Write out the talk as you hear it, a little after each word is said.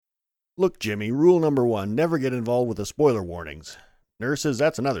Look, Jimmy, rule number 1, never get involved with the spoiler warnings. Nurses,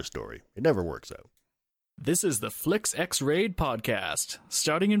 that's another story. It never works out. This is the Flix X-Raid podcast,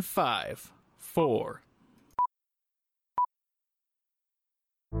 starting in 5, 4.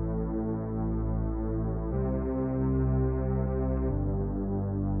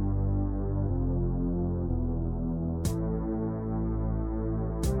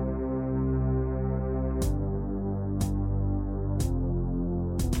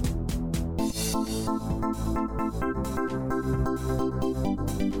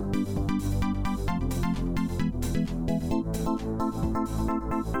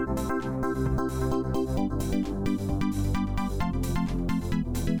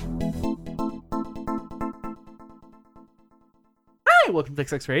 Welcome to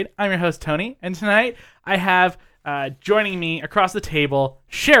Flix X-Raid. I'm your host, Tony, and tonight I have joining me across the table,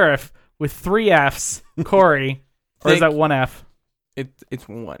 Sheriff with 3 Fs, Corey. Or is that 1 F? It's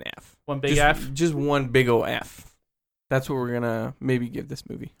 1 F. One big F? Just one big ol' F. That's what we're gonna maybe give this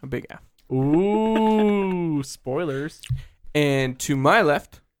movie, a big F. Ooh, spoilers. And to my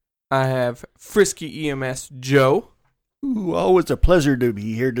left, I have Frisky EMS Joe. Ooh, always a pleasure to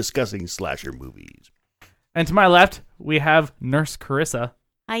be here discussing slasher movies. And to my left, we have Nurse Carissa.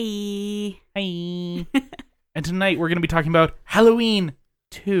 Hi. Hi. And tonight we're going to be talking about Halloween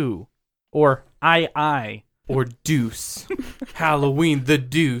 2, or II. Or Deuce. Halloween the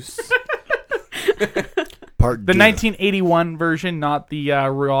Deuce. Part The 2. 1981 version, not the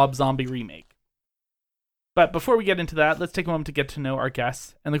Rob Zombie remake. But before we get into that, let's take a moment to get to know our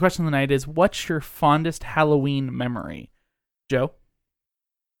guests. And the question of the night is, what's your fondest Halloween memory? Joe?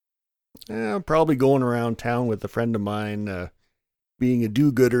 Probably going around town with a friend of mine, being a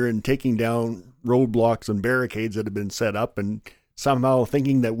do-gooder and taking down roadblocks and barricades that had been set up and somehow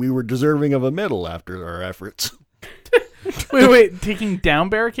thinking that we were deserving of a medal after our efforts. Wait, taking down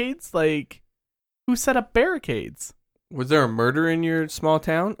barricades? Like, who set up barricades? Was there a murder in your small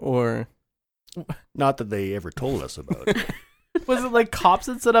town, or? Not that they ever told us about it. Was it like cops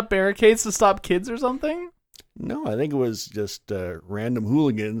that set up barricades to stop kids or something? No, I think it was just random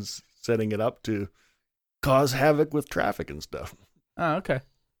hooligans setting it up to cause havoc with traffic and stuff. Oh, okay.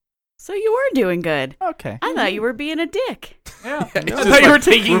 So you were doing good. Okay. I thought you were being a dick. Yeah. It's I just thought you were like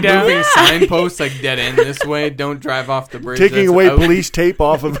taking down. removing signposts like dead end this way. Don't drive off the bridge. Taking that's away out. police tape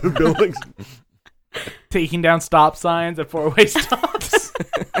off of buildings. Taking down stop signs at 4-way stops.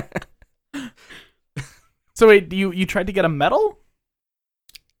 So wait, you tried to get a medal?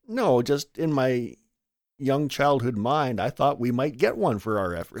 No, just in my young childhood mind, I thought we might get one for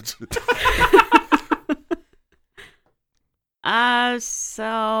our efforts.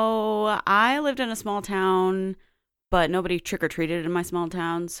 So I lived in a small town, but nobody trick-or-treated in my small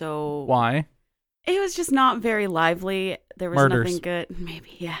town, so... Why? It was just not very lively. There was Murders. nothing good. Maybe,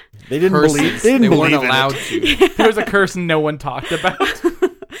 yeah. They didn't Curses. believe. They didn't They believe weren't in allowed it. to. There was a curse no one talked about.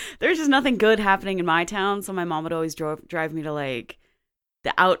 There's just nothing good happening in my town, so my mom would always drive me to, like,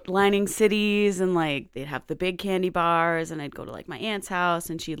 the outlining cities, and, like, they'd have the big candy bars, and I'd go to, like, my aunt's house,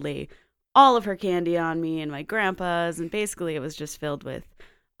 and she'd lay all of her candy on me and my grandpa's, and basically it was just filled with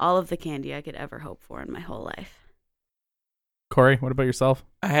all of the candy I could ever hope for in my whole life. Corey, what about yourself?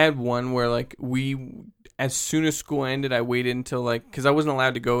 I had one where, like, as soon as school ended, I waited until, like, because I wasn't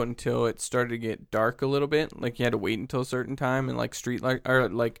allowed to go until it started to get dark a little bit. Like, you had to wait until a certain time, and, like, street light, or,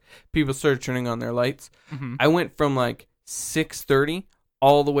 like, people started turning on their lights. Mm-hmm. I went from, like, 6:30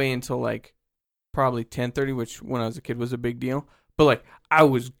 all the way until, like, probably 10:30, which, when I was a kid, was a big deal. But, like, I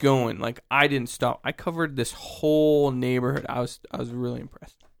was going. Like, I didn't stop. I covered this whole neighborhood. I was really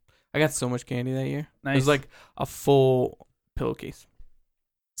impressed. I got so much candy that year. Nice. It was, like, a full pillowcase.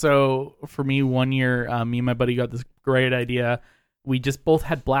 So for me, one year, me and my buddy got this great idea. We just both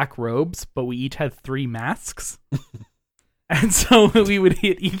had black robes, but we each had 3 masks. And so we would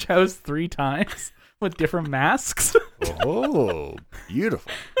hit each house 3 times with different masks. Oh,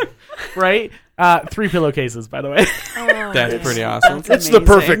 beautiful. Right? 3 pillowcases, by the way. Oh, That's pretty awesome. It's the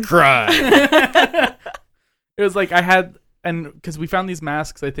perfect crime. It was like I had, and because we found these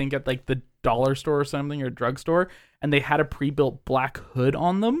masks, I think, at like the dollar store or something, or drugstore, and they had a pre-built black hood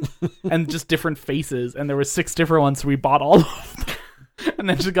on them and just different faces, and there were 6 different ones, so we bought all of them and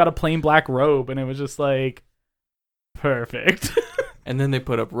then just got a plain black robe, and it was just like perfect. And then they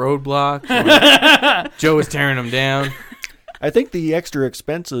put up roadblocks. Joe was tearing them down. I think the extra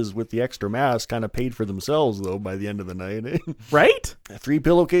expenses with the extra mask kind of paid for themselves, though, by the end of the night. Right? 3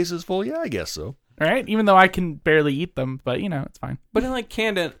 pillowcases full? Yeah, I guess so. Right? Even though I can barely eat them, but you know, it's fine. But in like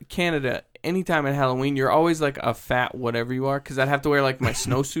Canada, anytime at Halloween, you're always like a fat whatever you are, because I'd have to wear like my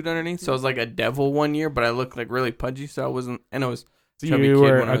snowsuit underneath. So I was like a devil one year, but I looked like really pudgy, so I wasn't, and I was So chubby you kid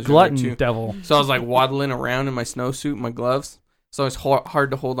were when I a was glutton younger, too. devil. So I was like waddling around in my snowsuit, my gloves. So it's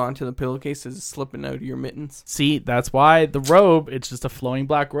hard to hold on to the pillowcase as it's slipping out of your mittens. See, that's why the robe, it's just a flowing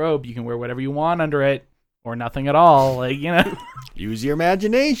black robe. You can wear whatever you want under it or nothing at all. Like, you know. Use your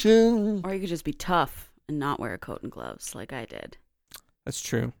imagination. Or you could just be tough and not wear a coat and gloves like I did. That's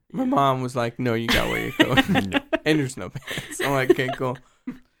true. My mom was like, no, you got to wear your coat. And there's no pants. I'm like, okay, cool.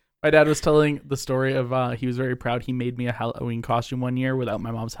 My dad was telling the story of he was very proud. He made me a Halloween costume one year without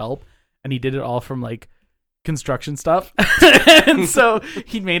my mom's help. And he did it all from like construction stuff. And so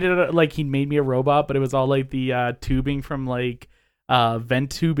he made it like he made me a robot, but it was all like the tubing from like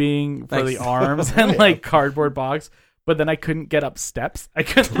vent tubing for Nice. the arms and like cardboard box. But then I couldn't get up steps. I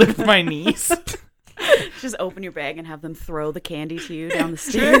couldn't lift my knees. Just open your bag and have them throw the candy to you down the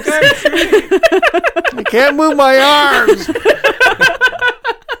stairs. I can't move my arms.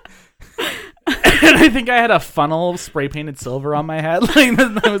 And I think I had a funnel spray painted silver on my head. Like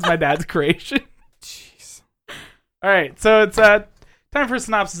that was my dad's creation. Jeez. All right, so it's time for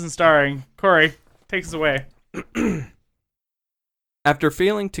synopsis and starring. Corey, takes us away. After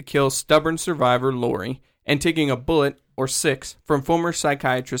failing to kill stubborn survivor Lori and taking a bullet, or 6, from former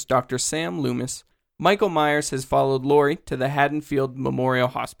psychiatrist Dr. Sam Loomis, Michael Myers has followed Lori to the Haddonfield Memorial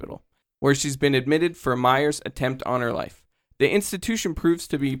Hospital, where she's been admitted for Myers' attempt on her life. The institution proves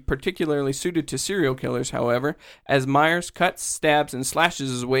to be particularly suited to serial killers, however, as Myers cuts, stabs, and slashes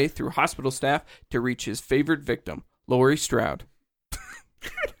his way through hospital staff to reach his favorite victim, Laurie Strode.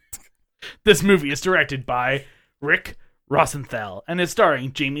 This movie is directed by Rick Rosenthal and is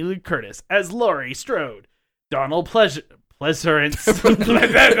starring Jamie Lee Curtis as Laurie Strode, Donald Pleasurance.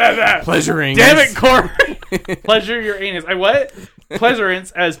 Pleasuring. Damn it, Corey. Pleasure your anus. What?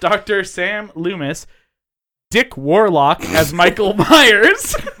 Pleasurance as Dr. Sam Loomis, Dick Warlock as Michael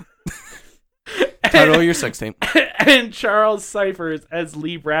Myers, Title of your sex tape. and Charles Cyphers as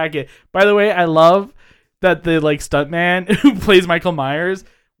Lee Brackett. By the way, I love that the like stuntman who plays Michael Myers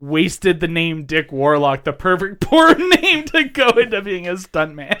wasted the name Dick Warlock, the perfect poor name to go into being a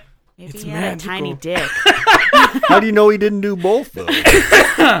stuntman. Maybe It's he had magical. a tiny dick. How do you know he didn't do both, though?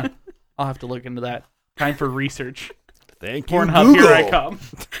 I'll have to look into that. Time for research. Thank you, Pornhub, Google. here I come.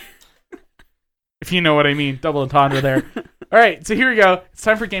 If you know what I mean. Double entendre there. All right, so here we go. It's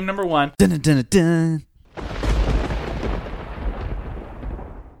time for game number 1. Dun, dun, dun, dun.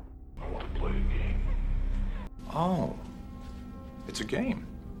 Oh, it's a game.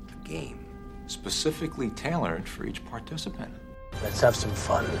 A game. Specifically tailored for each participant. Let's have some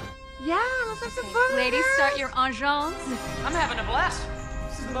fun. Yeah, let's have some fun. Ladies, start your engines. I'm having a blast.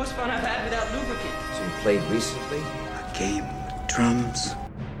 This is the most fun I've had without lubricant. So you played recently? A game with drums.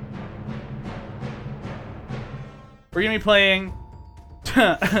 We're going to be playing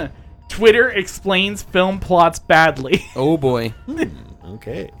Twitter Explains Film Plots Badly. Oh boy.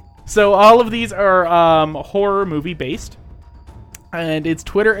 Okay. So all of these are horror movie based, and it's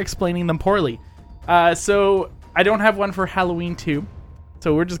Twitter explaining them poorly. So I don't have one for Halloween 2,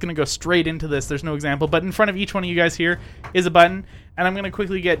 so we're just going to go straight into this. There's no example, but in front of each one of you guys here is a button, and I'm going to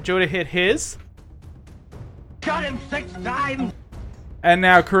quickly get Joe to hit his. Shot him 6 times. And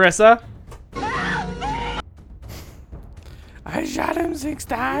now Carissa. I shot him 6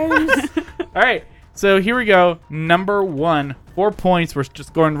 times. All right, so here we go. Number 1, 4 points. We're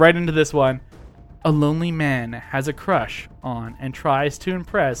just going right into this one. A lonely man has a crush on and tries to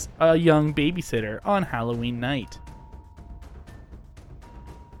impress a young babysitter on Halloween night.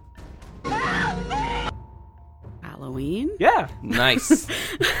 Halloween? Yeah. Nice.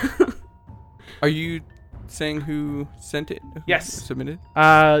 Are you saying who sent it? Who Yes. Submitted?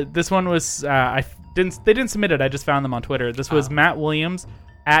 This one was they didn't submit it. I just found them on Twitter. This was Matt Williams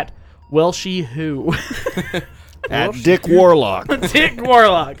at Welshie Who. At Dick Warlock. Dick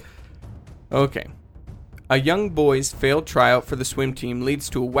Warlock. Okay. A young boy's failed tryout for the swim team leads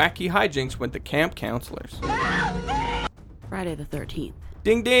to a wacky hijinks with the camp counselors. Friday the 13th.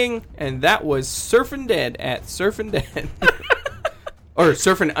 Ding ding! And that was Surfin' Dead at Surfin' Dead. Or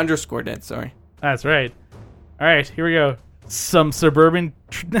Surfin'_Dead, sorry. That's right. All right, here we go. Some suburban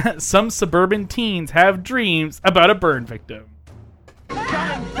teens have dreams about a burn victim.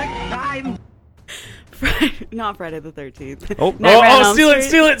 Shot him 6 times. Not Friday the 13th. Oh, Nightmare on Elm steal it,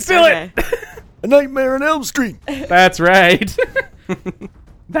 Street? steal it. A Nightmare on Elm Street. That's right.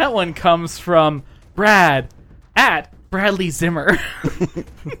 That one comes from Brad at Bradley Zimmer.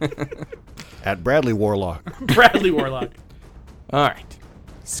 At Bradley Warlock. Bradley Warlock. All right.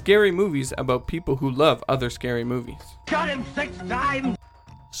 Scary movies about people who love other scary movies. Shot him 6 times.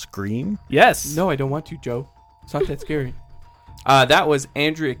 Scream. Yes. No, I don't want to, Joe. It's not that scary. That was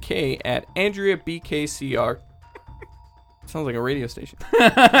Andrea K at Andrea BKCR. Sounds like a radio station.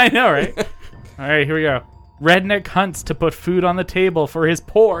 I know, right? All right, here we go. Redneck hunts to put food on the table for his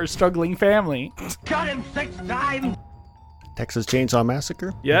poor, struggling family. Got him 6 times. Texas Chainsaw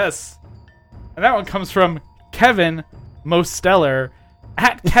Massacre? Yes. And that one comes from Kevin Most Stellar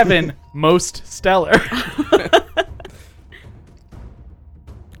at Kevin Most Stellar.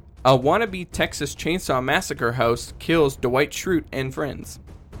 A wannabe Texas Chainsaw Massacre house kills Dwight Schrute and friends.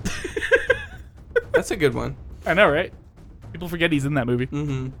 That's a good one. I know, right? People forget he's in that movie.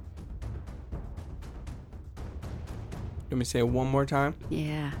 Mm-hmm. Let me say it one more time.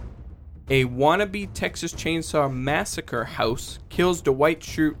 Yeah. A wannabe Texas Chainsaw Massacre house kills Dwight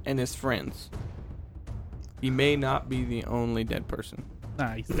Schrute and his friends. He may not be the only dead person.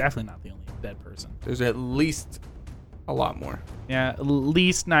 Nah, he's definitely not the only dead person. There's at least a lot more. Yeah, at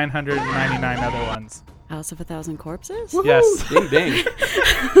least 999 other ones. House of a Thousand Corpses? Woo-hoo! Yes. Ding ding.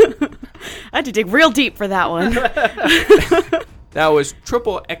 I had to dig real deep for that one. That was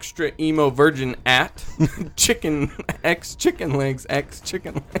triple extra emo virgin at chicken x chicken legs x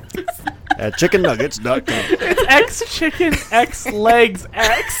chicken legs. At chickennuggets.com. It's X chicken X legs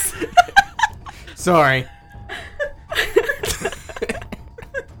X. Sorry.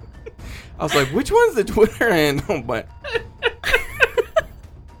 I was like, which one's the Twitter handle? But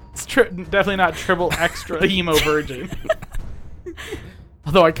It's definitely not triple extra emo virgin.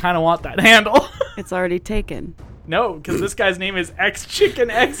 Although I kind of want that handle. It's already taken. No, because this guy's name is X chicken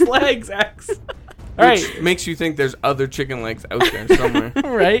X legs X. All right. which makes you think there's other chicken legs out there somewhere.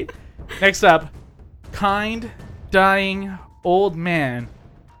 Right. Next up, kind, dying old man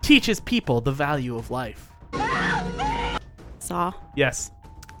teaches people the value of life. Saw. Yes.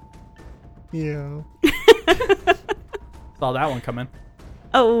 Yeah. Saw that one coming.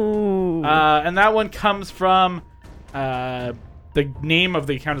 Oh. And that one comes from the name of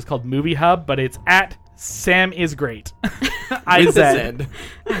the account is called Movie Hub, but it's at Sam is great. With a Z.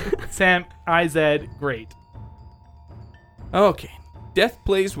 Sam IZ great. Okay. Death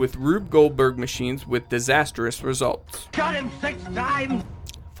plays with Rube Goldberg machines with disastrous results. Got him 6 times.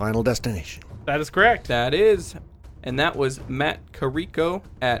 Final Destination. That is correct. That is. And that was Matt Carrico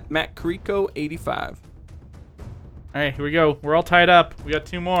at Matt Carrico 85. All right, here we go. We're all tied up. We got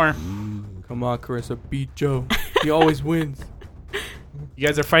 2 more. Come on, Carissa. Beat Joe. He always wins. You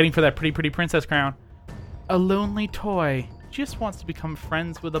guys are fighting for that pretty, pretty princess crown. A lonely toy just wants to become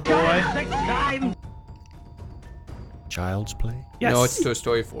friends with a boy. Got him 6 times. Child's Play. Yes. No, it's Toy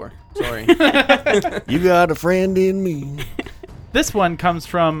Story 4. Sorry. You got a friend in me. This one comes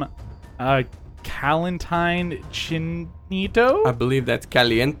from Calentine Chinito. I believe that's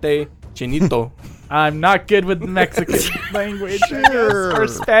Caliente Chinito. I'm not good with Mexican language, I guess, or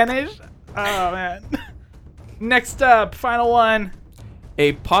Spanish. Oh, man. Next up, final one.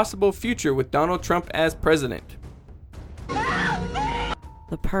 A possible future with Donald Trump as president.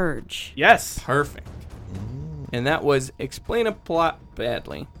 The Purge. Yes. Perfect. And that was Explain a Plot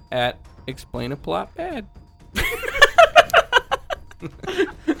Badly at Explain a Plot Bad.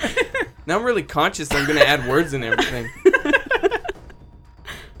 Now I'm really conscious I'm going to add words and everything.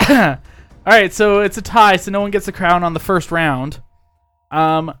 All right, so it's a tie, so no one gets the crown on the first round.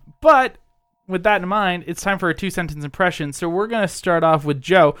 But with that in mind, it's time for a 2-sentence impression. So we're going to start off with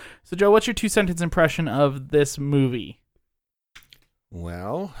Joe. So, Joe, what's your 2-sentence impression of this movie?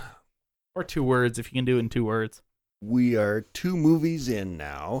 Well, Or 2 words, if you can do it in 2 words. we are 2 movies in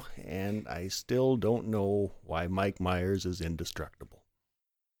now, and I still don't know why Mike Myers is indestructible.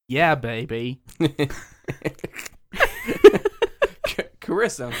 Yeah, baby.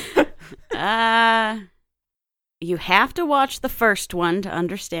 Carissa. You have to watch the first one to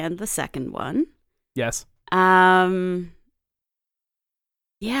understand the second one. Yes. Yeah,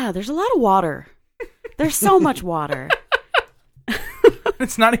 there's a lot of water. There's so much water.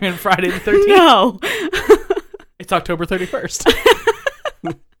 It's not even Friday the 13th. No. It's October 31st.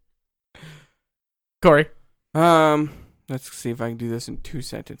 Corey. Let's see if I can do this in 2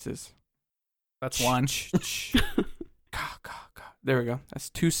 sentences. That's one. There we go.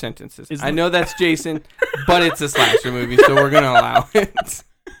 That's 2 sentences. Is I the- know that's Jason, but it's a slasher movie, so we're going to allow it.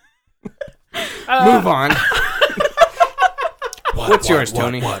 Move on. What's yours,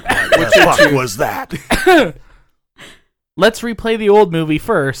 Tony? What the fuck was that? Let's replay the old movie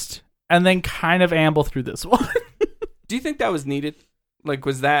first, and then kind of amble through this one. Do you think that was needed? Like,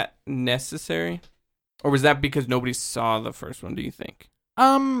 was that necessary? Or was that because nobody saw the first one, do you think?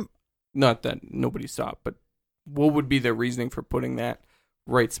 Not that nobody saw it, but what would be their reasoning for putting that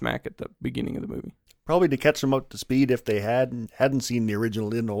right smack at the beginning of the movie? Probably to catch them up to speed if they hadn't seen the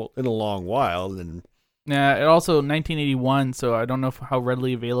original in a long while, and Yeah, it also 1981, so I don't know how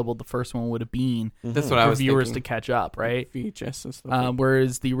readily available the first one would have been. That's what I for was viewers thinking. to catch up, right? VHS and stuff.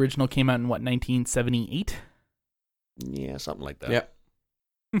 Whereas the original came out in 1978. Yeah, something like that. Yep.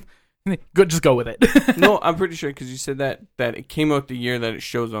 Good, just go with it. No, I'm pretty sure because you said that it came out the year that it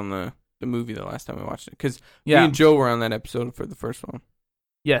shows on the movie the last time I watched it. Because me and Joe were on that episode for the first one.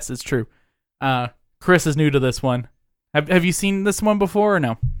 Yes, it's true. Chris is new to this one. Have you seen this one before or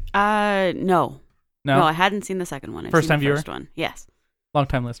no? No. No, No, I hadn't seen the second one. I've First seen time the viewer? First one. Yes. Long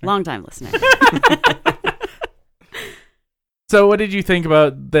time listener. Long time listener. So, what did you think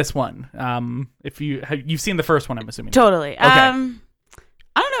about this one? If you've seen the first one, I'm assuming. Totally. Okay. I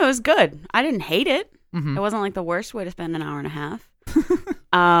don't know. It was good. I didn't hate it. Mhm. It wasn't like the worst way to spend an hour and a half.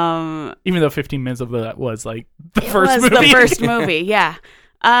 Even though 15 minutes of that was like the It first was movie. the first movie. Yeah.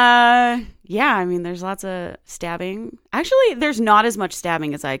 Yeah. I mean, there's lots of stabbing. Actually, there's not as much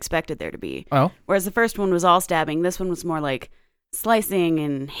stabbing as I expected there to be. Oh. Whereas the first one was all stabbing. This one was more like slicing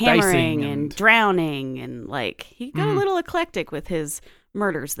and hammering Dicing and and- drowning, and like he got a Mhm. little eclectic with his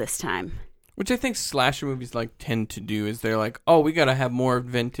murders this time. Which I think slasher movies like tend to do is they're like, oh, we got to have more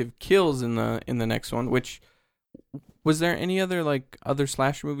inventive kills in the next one. Which was there any other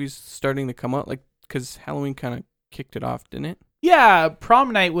slasher movies starting to come out? Like, because Halloween kind of kicked it off, didn't it? Yeah,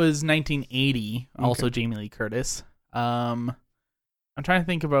 Prom Night was 1980. Also, Okay. Jamie Lee Curtis. I'm trying to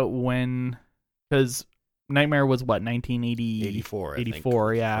think about when, because Nightmare was what 1980, 84, I think,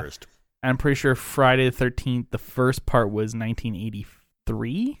 84, yeah. first. And I'm pretty sure Friday the 13th, the first part was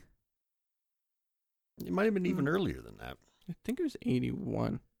 1983. It might have been even earlier than that. I think it was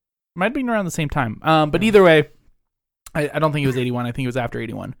 81. Might have been around the same time. But either way, I don't think it was 81. I think it was after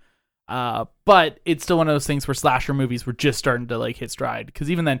 81. But it's still one of those things where slasher movies were just starting to like hit stride. Because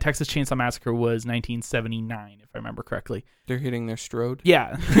even then, Texas Chainsaw Massacre was 1979, if I remember correctly. They're hitting their strode.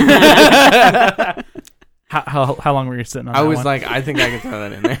 Yeah. How long were you sitting on I that was one? like, I think I can throw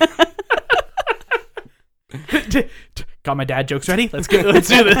that in there. Got my dad jokes ready? Let's do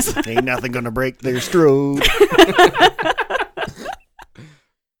this. Ain't nothing gonna break their stroke.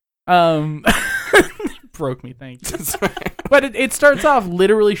 Broke me, thanks. But it starts off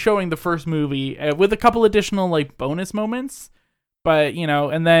literally showing the first movie with a couple additional like bonus moments. But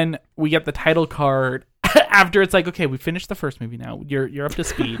and then we get the title card after it's like, okay, we finished the first movie now. You're up to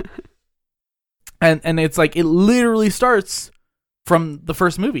speed. And it's like it literally starts from the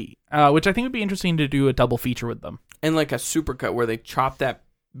first movie, which I think would be interesting to do a double feature with them. And like a supercut where they chop that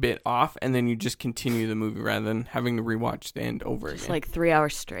bit off and then you just continue the movie rather than having to rewatch the end over It's again. like 3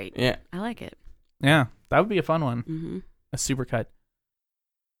 hours straight. Yeah. I like it. Yeah, that would be a fun one. Mm-hmm. A supercut.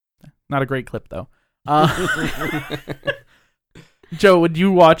 Not a great clip though. Joe, would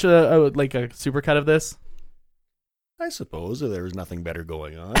you watch a supercut of this? I suppose if there was nothing better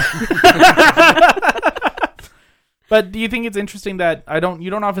going on. But do you think it's interesting that you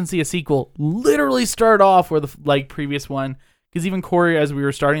don't often see a sequel literally start off where the previous one? Because even Corey, as we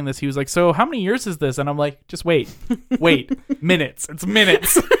were starting this, he was like, "So how many years is this?" And I'm like, "Just wait, minutes. It's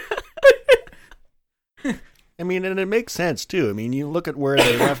minutes." I mean, and it makes sense too. I mean, you look at where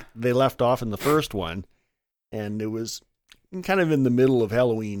they left off in the first one, and it was kind of in the middle of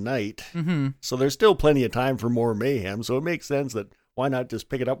Halloween night. Mm-hmm. So there's still plenty of time for more mayhem. So it makes sense that why not just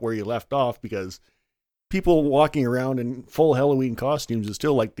pick it up where you left off? Because people walking around in full Halloween costumes is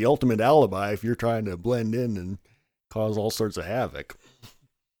still like the ultimate alibi if you're trying to blend in and cause all sorts of havoc.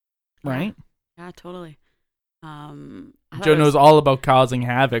 Right? Yeah, totally. Joe knows all about causing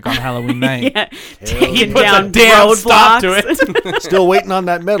havoc on Halloween night. Yeah, Hell taking yeah. down Puts a damn stop to roadblocks. it. Still waiting on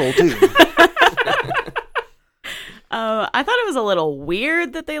that medal too. I thought it was a little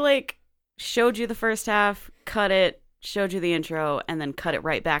weird that they showed you the first half, cut it, showed you the intro, and then cut it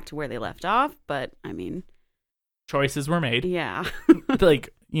right back to where they left off. But I mean, Choices were made. yeah.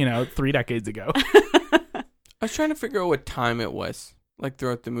 3 decades ago. I was trying to figure out what time it was,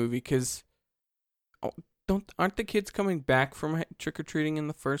 throughout the movie, because aren't the kids coming back from trick or treating in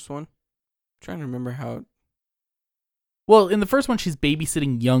the first one? I'm trying to remember how. Well, in the first one, she's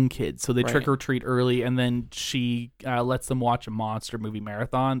babysitting young kids, so they Right. trick or treat early, and then she lets them watch a monster movie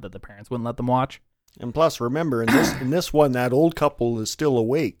marathon that the parents wouldn't let them watch. And plus, remember, in this one, that old couple is still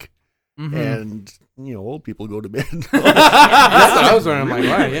awake. Mhm. And, old people go to bed. That's what I was wondering. I'm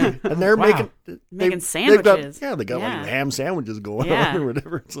like, wow, yeah. And they're Wow. Making they've sandwiches. They got Yeah. ham sandwiches going Yeah. on or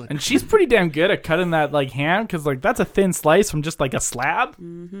whatever. It's like, And she's pretty damn good at cutting that ham, because that's a thin slice from just a slab.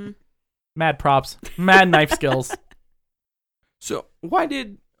 Mm-hmm. Mad props, mad knife skills. So why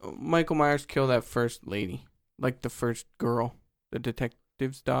did Michael Myers kill that first lady, the first girl, the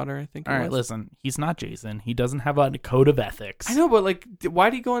detective's daughter, I think. All right, listen. He's not Jason. He doesn't have a code of ethics. I know, but like, why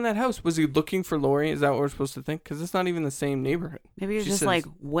did he go in that house? Was he looking for Lori? Is that what we're supposed to think? Because it's not even the same neighborhood. Maybe he was She just says- like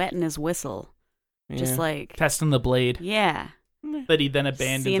wetting his whistle. Just Yeah. like, Testing the blade yeah. that he then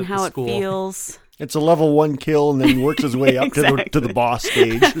abandons Seeing at how the it school. feels. It's a level 1 kill, and then he works his way up to the boss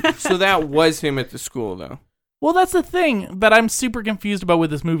stage. So that was him at the school, though. Well, that's the thing that I'm super confused about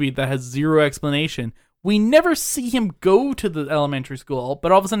with this movie that has zero explanation. We never see him go to the elementary school,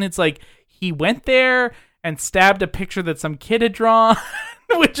 but all of a sudden it's like he went there and stabbed a picture that some kid had drawn,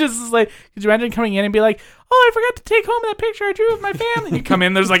 which is like, could you imagine coming in and be like, oh, I forgot to take home that picture I drew of my family. And you come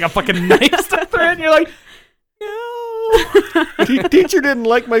in, there's like a fucking knife stuck through it, and you're like, no. Teacher didn't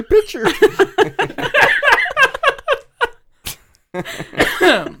like my picture.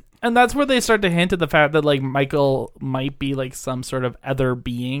 And that's where they start to hint at the fact that like Michael might be like some sort of other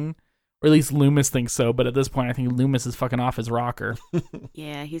being, or at least Loomis thinks so. But at this point, I think Loomis is fucking off his rocker.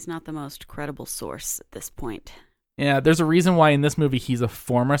 Yeah, he's not the most credible source at this point. Yeah, there's a reason why in this movie he's a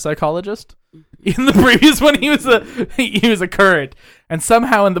former psychologist. In the previous one, he was a current, and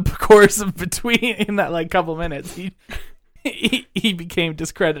somehow in the course of in that like couple minutes, he became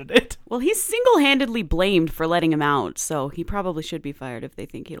discredited. Well, he's single-handedly blamed for letting him out, so he probably should be fired if they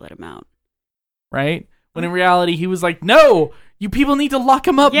think he let him out. Right? When in reality, he was like, "No, you people need to lock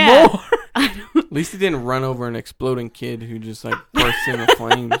him up more." At least he didn't run over an exploding kid who just like bursts into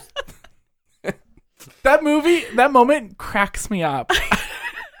flames. That moment cracks me up.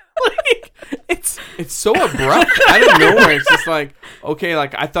 Like, it's so abrupt. Out of nowhere, it's just like, okay,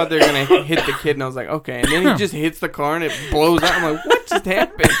 like I thought they were gonna hit the kid, and I was like, okay, and then he just hits the car and it blows out. I'm like, what just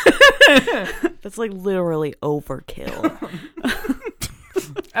happened? That's like literally overkill.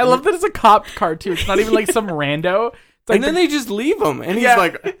 I love that it's a cop car too. It's not even like some rando. It's like And then they just leave him, and he's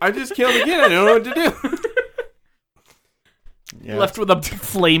like, I just killed a kid. I don't know what to do. Yeah. left with a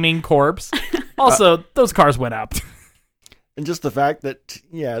flaming corpse. Also, those cars went up. And just the fact that,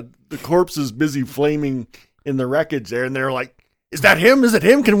 yeah, the corpse is busy flaming in the wreckage there, and they're like, is that him? Is it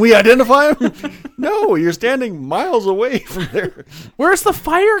him? Can we identify him? No, you're standing miles away from there. Where's the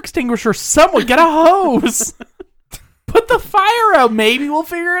fire extinguisher? Someone get a hose. Put the fire out. Maybe we'll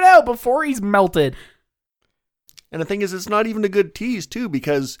figure it out before he's melted. And the thing is, it's not even a good tease, too,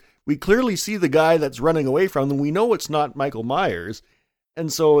 because we clearly see the guy that's running away from them. We know it's not Michael Myers.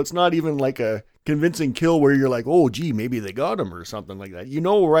 And so it's not even like a convincing kill where you're like, oh, gee, maybe they got him or something like that. You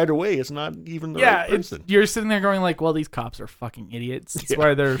know right away it's not even the right person. You're sitting there going like, well, these cops are fucking idiots. That's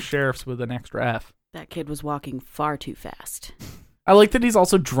why they're sheriffs with an extra F. That kid was walking far too fast. I like that he's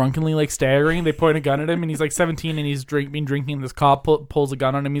also drunkenly like staggering. They point a gun at him and he's like 17 and he's been drinking. This cop pulls a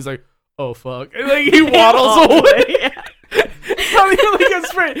gun on him. He's like, oh, fuck. And like he waddles away. Yeah. It's not even like a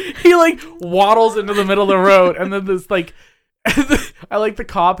sprint. He like waddles into the middle of the road and then this like, I like the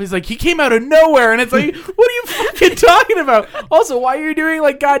cop. He's like, he came out of nowhere, and it's like, what are you fucking talking about? Also, why are you doing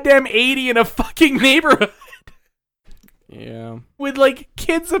like goddamn 80 in a fucking neighborhood? Yeah, with like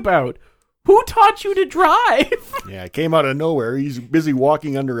kids about. Who taught you to drive? Yeah, it came out of nowhere. He's busy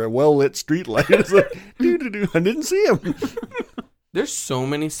walking under a well-lit streetlight. It's like, I didn't see him. There's so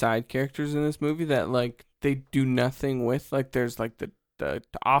many side characters in this movie that like they do nothing with. Like there's like the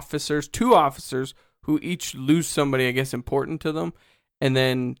officers, two officers who each lose somebody, I guess, important to them. And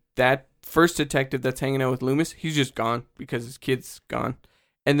then that first detective that's hanging out with Loomis, he's just gone because his kid's gone.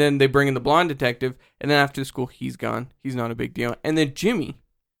 And then they bring in the blonde detective, and then after school, he's gone. He's not a big deal. And then Jimmy.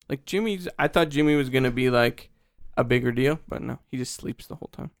 I thought Jimmy was going to be like a bigger deal, but no, he just sleeps the whole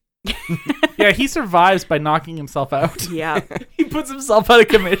time. Yeah, he survives by knocking himself out. Yeah. He puts himself out of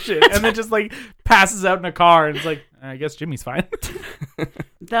commission and then just like passes out in a car and it's like, I guess Jimmy's fine.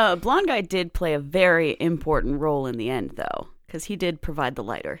 The blonde guy did play a very important role in the end, though, because he did provide the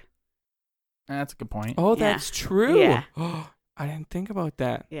lighter. That's a good point. Oh, Yeah. that's true. Yeah. I didn't think about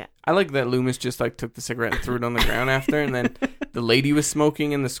that. Yeah. I like that Loomis just like took the cigarette and threw it on the ground after, and then the lady was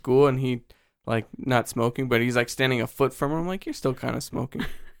smoking in the school, and he like not smoking, but he's like standing a foot from her. I'm like, you're still kind of smoking.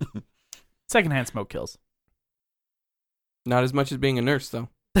 Secondhand smoke kills. Not as much as being a nurse, though.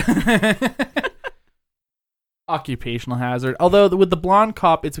 Occupational hazard. Although with the blonde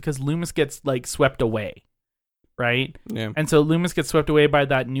cop, it's because Loomis gets like swept away, right? Yeah. And so Loomis gets swept away by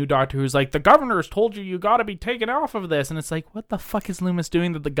that new doctor who's like, the governor's told you got to be taken off of this, and it's like, what the fuck is Loomis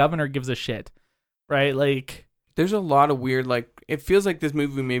doing that the governor gives a shit, right? Like, there's a lot of weird, like, it feels like this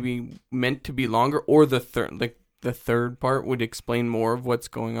movie maybe meant to be longer, or the third part would explain more of what's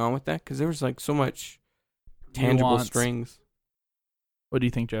going on with that, because there was like so much tangible nuance. strings. What do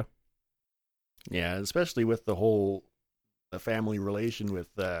you think, Joe? Yeah, especially with the family relation with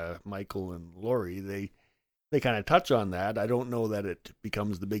Michael and Lori. they kind of touch on that. I don't know that it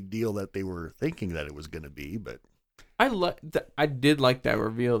becomes the big deal that they were thinking that it was going to be, but I did like that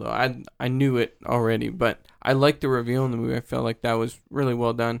reveal though. I knew it already, but I liked the reveal in the movie. I felt like that was really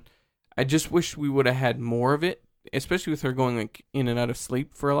well done. I just wish we would have had more of it, especially with her going like in and out of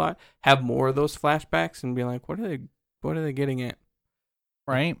sleep for a lot. Have more of those flashbacks and be like, what are they getting at?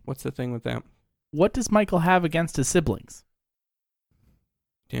 Right? What's the thing with that? What does Michael have against his siblings?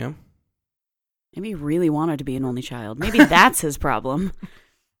 Yeah. Maybe he really wanted to be an only child. Maybe that's his problem.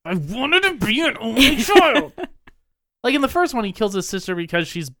 I wanted to be an only child. Like in the first one, he kills his sister because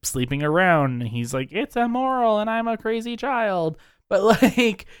she's sleeping around. And he's like, it's immoral and I'm a crazy child. But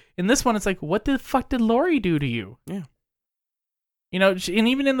like in this one, it's like, what the fuck did Lori do to you? Yeah. You know, and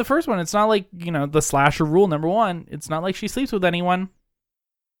even in the first one, it's not like, you know, the slasher rule number 1. It's not like she sleeps with anyone.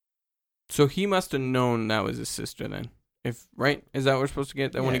 So he must have known that was his sister then. Right? Is that what we're supposed to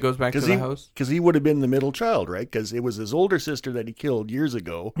get? That when he goes back to the house? Because he would have been the middle child, right? Because it was his older sister that he killed years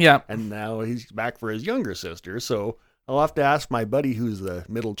ago. Yeah. And now he's back for his younger sister. So I'll have to ask my buddy who's the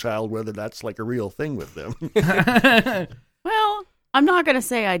middle child whether that's like a real thing with them. Well, I'm not going to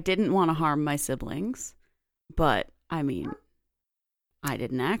say I didn't want to harm my siblings, but I mean, I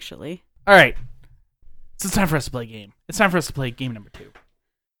didn't actually. All right. So it's time for us to play a game. It's time for us to play game number 2.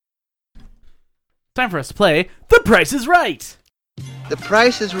 Time for us to play The Price is Right. The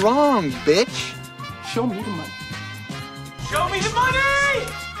price is wrong, bitch. Show me the money. Show me the money!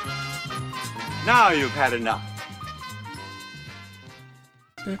 Now you've had enough.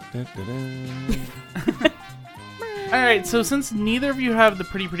 All right, so since neither of you have the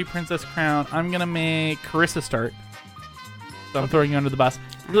Pretty Pretty Princess crown, I'm going to make Carissa start. So I'm throwing you under the bus.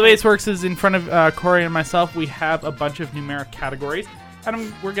 The way this works is in front of Corey and myself, we have a bunch of numeric categories.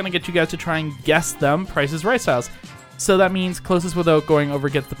 And we're going to get you guys to try and guess them Price is Right styles. So that means closest without going over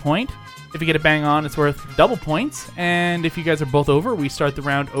gets the point. If you get it bang on, it's worth double points. And if you guys are both over, we start the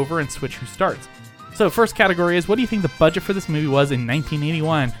round over and switch who starts. So first category is, what do you think the budget for this movie was in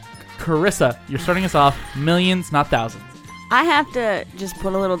 1981? Carissa, you're starting us off. Millions, not thousands. I have to just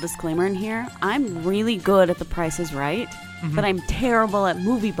put a little disclaimer in here. I'm really good at The Price is Right, but I'm terrible at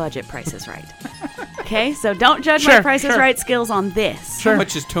movie budget Price is Right. Okay, so don't judge my Price is Right skills on this. How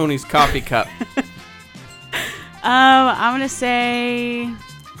much is Tony's coffee cup? I'm going to say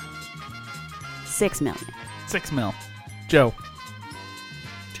 $6 million. $6 million. Joe.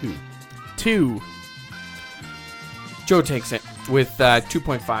 2. Joe takes it with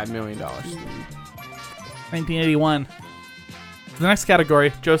 $2.5 million. 1981. The next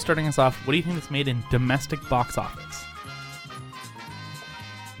category, Joe starting us off. What do you think this made in domestic box office?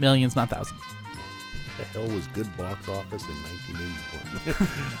 Millions, not thousands. The hell was good box office in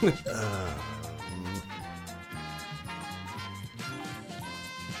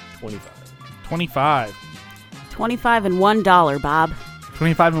 1981? 25. 25 and $1, Bob.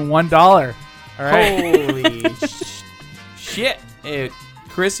 25 and $1. All right. Holy shit. Hey,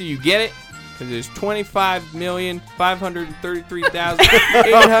 Carissa, you get it? Because there's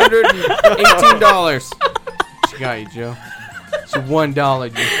 $25,533,818. She got you, Joe. It's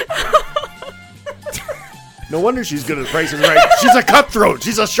 $1, dude. No wonder she's good at Price is Right. She's a cutthroat.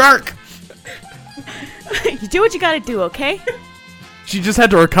 She's a shark. You do what you got to do, okay? She just had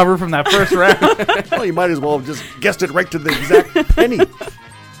to recover from that first round. Well, you might as well have just guessed it right to the exact penny.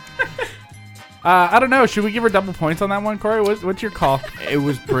 I don't know. Should we give her double points on that one, Corey? What's your call? It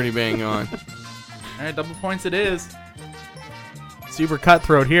was pretty bang on. All right, double points it is. Super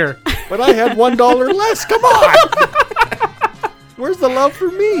cutthroat here. But I had $1 less. Come on. Where's the love for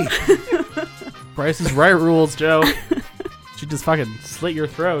me? Price is Right rules, Joe. She just fucking slit your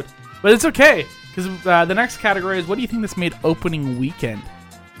throat. But it's okay, because the next category is, what do you think this made opening weekend?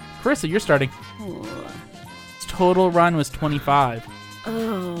 Carissa, you're starting. Its total run was 25.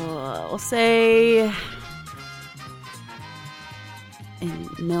 Oh, we'll say in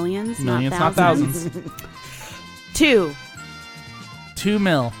millions, Millions, not thousands. 2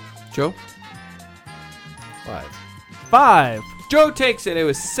 mil. Joe? 5. Joe takes it. It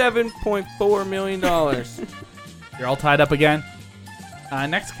was $7.4 million. You're all tied up again.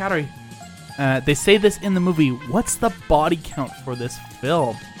 Next category. They say this in the movie. What's the body count for this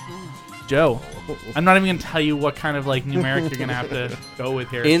film? Joe, I'm not even going to tell you what kind of like numeric you're going to have to go with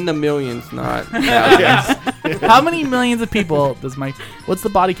here. In the millions, not thousands. How many millions of people does Mike... What's the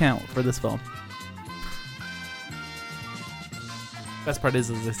body count for this film? Best part is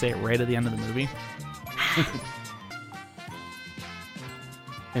they say it right at the end of the movie.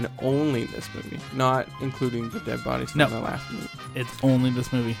 And only this movie, not including the dead bodies from the last movie. It's only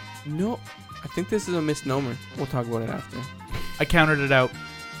this movie. No, I think this is a misnomer. We'll talk about it after. I counted it out.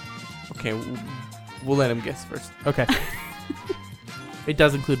 Okay, We'll let him guess first. Okay. It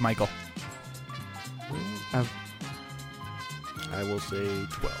does include Michael. I will say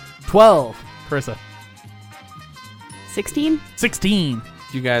 12. 12. Carissa. 16? 16.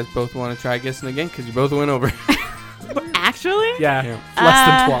 Do you guys both want to try guessing again? Because you both went over. Actually? Yeah. Less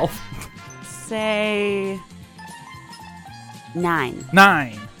than 12. Say 9.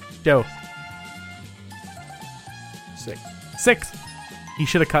 9. Joe. 6. 6. He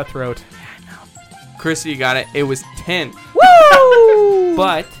should have cut throat. Chris, you got it. It was 10. Woo!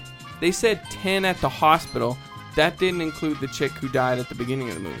 But they said 10 at the hospital. That didn't include the chick who died at the beginning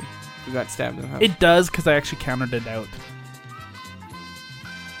of the movie, who got stabbed in the house. It does, because I actually counted it out.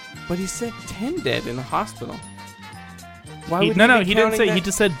 But he said 10 dead in the hospital. Why He would didn't be say. counting He that?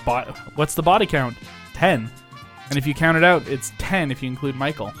 just said, what's the body count? 10. And if you count it out, it's 10 if you include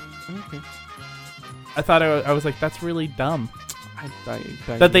Michael. Okay. I thought I was like, that's really dumb. I thought you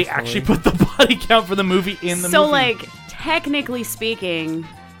That they missed actually already. put the body count for the movie in the So, movie. like, technically speaking,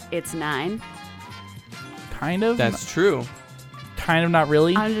 it's 9. Kind of. That's true. Kind of, not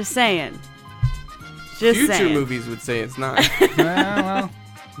really. I'm just saying. Just Future saying. movies would say it's not. Well,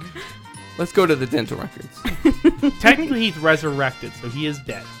 Let's go to the dental records. technically he's resurrected, so he is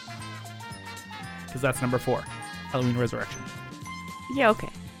dead. Because that's number 4. Halloween Resurrection. Yeah, okay.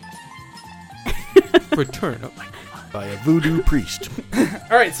 Return of Michael. By a voodoo priest.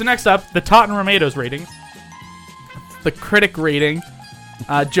 All right, so next up, the Totten Tomatoes ratings. The critic rating.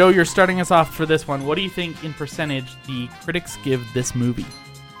 Joe, you're starting us off for this one. What do you think in percentage the critics give this movie?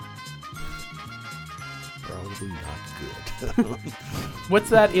 Probably not good. What's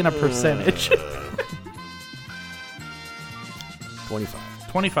that in a percentage?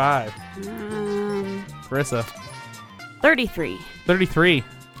 25. 25. Carissa. 33. 33.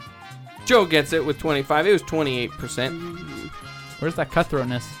 Joe gets it with 25. It was 28%. Where's that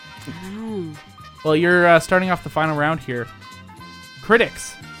cutthroatness? Oh. Well, you're starting off the final round here.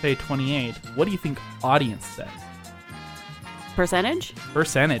 Critics say 28. What do you think audience says? Percentage?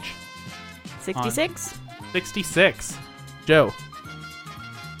 Percentage. 66? 66. Joe.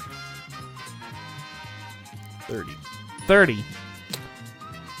 30. 30.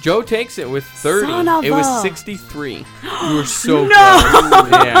 Joe takes it with 30. Son of It was a- 63. You were so No!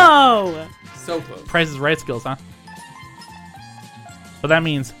 close. Yeah. Oh! So close. Price is Right skills, huh? But that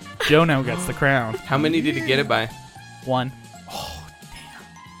means Joe now gets the crown. How many did he get it by? 1.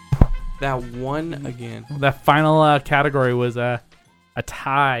 That one again. That final category was a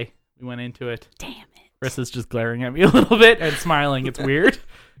tie. We went into it. Damn it. Chris is just glaring at me a little bit and smiling. It's weird.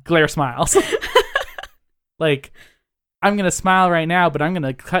 Glare smiles. Like, I'm going to smile right now, but I'm going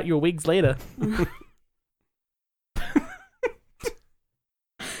to cut your wigs later.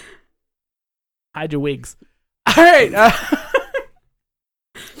 Hide your wigs. All right.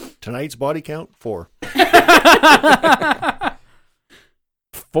 Tonight's body count, 4.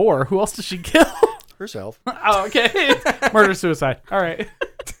 4? Who else does she kill? Herself. Oh, okay. Murder-suicide. All right.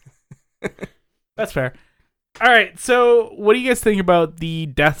 That's fair. All right. So what do you guys think about the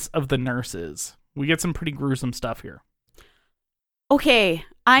deaths of the nurses? We get some pretty gruesome stuff here. Okay,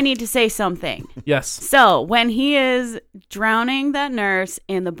 I need to say something. Yes. So, when he is drowning that nurse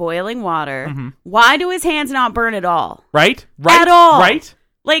in the boiling water, Mhm. why do his hands not burn at all? Right? Right? At all. Right?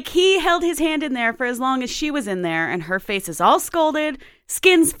 Like, he held his hand in there for as long as she was in there, and her face is all scalded,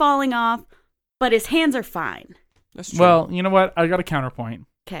 skin's falling off, but his hands are fine. That's true. Well, you know what? I got a counterpoint.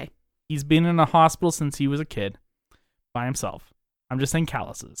 Okay. He's been in a hospital since he was a kid by himself. I'm just saying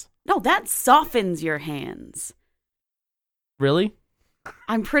calluses. No, that softens your hands. Really?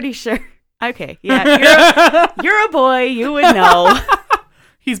 I'm pretty sure. Okay, yeah, you're a boy, you would know.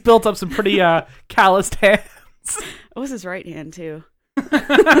 He's built up some pretty calloused hands. It was his right hand, too.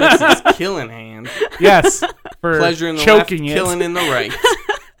 That's his killing hand. Yes. For Pleasure in the choking left, it. killing in the right.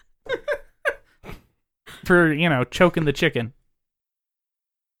 For, choking the chicken.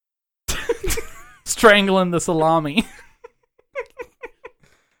 Strangling the salami.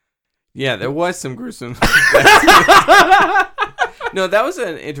 Yeah, there was some gruesome. No, that was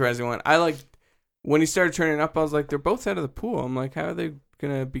an interesting one. I like when he started turning up. I was like, they're both out of the pool. I'm like, how are they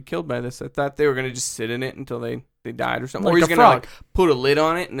gonna be killed by this? I thought they were gonna just sit in it until they died or something, Like or he's a gonna frog. like put a lid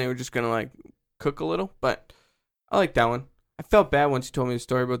on it and they were just gonna cook a little. But I like that one. I felt bad once you told me the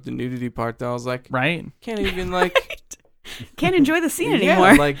story about the nudity part. Though I was like, Right? can't even Can't enjoy the scene yeah,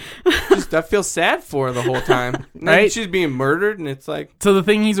 anymore. just I feel sad for her the whole time. Right? She's being murdered, and it's like, So the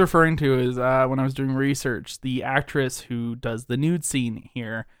thing he's referring to is when I was doing research, the actress who does the nude scene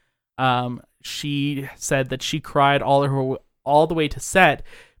here, she said that she cried all the way to set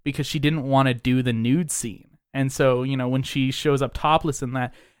because she didn't want to do the nude scene. And so, when she shows up topless in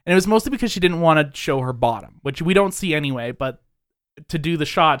that, And it was mostly because she didn't want to show her bottom, which we don't see anyway, but to do the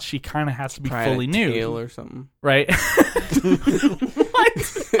shots, she kind of has to be fully nude. Tail or something. Right? What?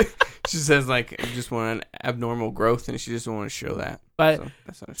 She says, like, I just want an abnormal growth, and she just want to show that. But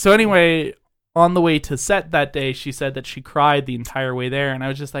so anyway, on the way to set that day, she said that she cried the entire way there, and I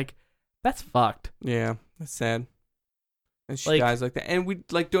was just like, that's fucked. Yeah, that's sad. And she dies like that. And we,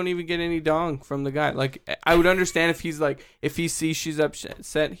 like, don't even get any dong from the guy. Like, I would understand if he's like, if he sees she's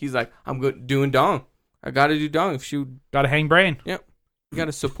upset, he's like, I'm doing dong. I got to do dong. If she got to hang brain. Yep. You got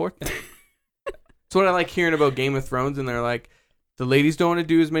to support that. That's what I like hearing about Game of Thrones, and they're like, the ladies don't want to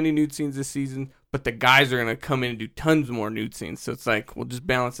do as many nude scenes this season, but the guys are going to come in and do tons more nude scenes. So it's like, we'll just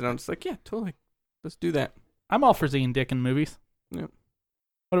balance it out. It's like, yeah, totally. Let's do that. I'm all for seeing dick in movies. Yep.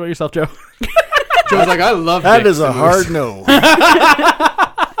 What about yourself, Joe? Joe's like, I love that. Is a hard no.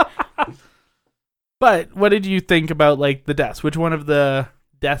 But what did you think about, like, the deaths? Which one of the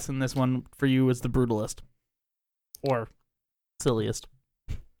deaths in this one for you was the brutalest? Or silliest?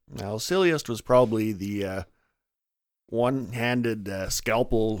 Well, silliest was probably the one-handed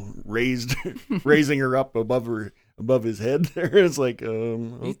scalpel raising her up above his head. There, it's like,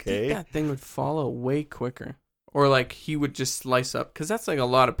 okay. You think that thing would follow way quicker, or like he would just slice up, because that's like a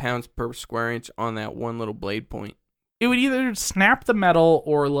lot of pounds per square inch on that one little blade point. It would either snap the metal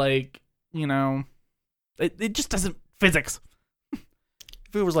or, like, you know, it just doesn't physics.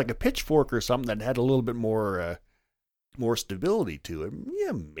 If it was like a pitchfork or something that had a little bit more stability to it,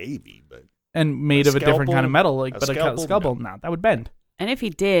 yeah, maybe, but. And made of a different kind of metal, like, a but scalpel, a scalpel, no, that would bend. And if he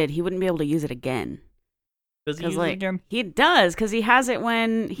did, he wouldn't be able to use it again. Does he use it again? He does, because he has it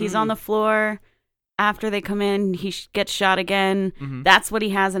when he's on the floor. After they come in, he gets shot again. Mm-hmm. That's what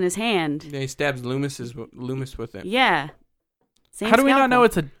he has in his hand. Yeah, he stabs Loomis with it. Yeah. Same How do we not know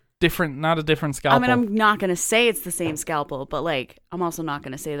it's not a different scalpel? I mean, I'm not going to say it's the same scalpel, but, like, I'm also not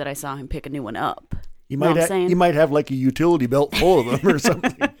going to say that I saw him pick a new one up. He might have like a utility belt full of them or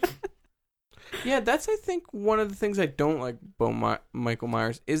something. Yeah, that's, I think, one of the things I don't like about Michael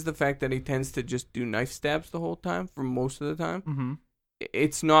Myers is the fact that he tends to just do knife stabs the whole time for most of the time. Mm-hmm.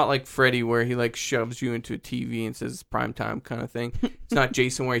 It's not like Freddy where he, like, shoves you into a TV and says prime time kind of thing. It's not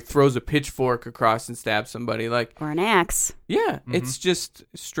Jason where he throws a pitchfork across and stabs somebody. Or an axe. Yeah, it's just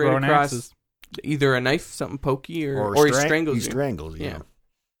straight Throwing across. Axes. Either a knife, something pokey, or he strangles you. He strangles, yeah.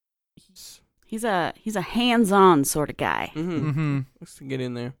 He's a hands-on sort of guy. Mm-hmm. Mm-hmm. Let's get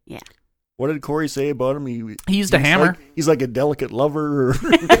in there. Yeah. What did Corey say about him? He used a hammer. He's like a delicate lover. Or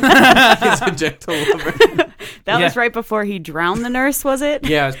he's a gentle lover. That was right before he drowned the nurse, was it?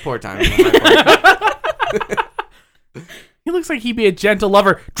 Yeah, it was poor timing. He looks like he'd be a gentle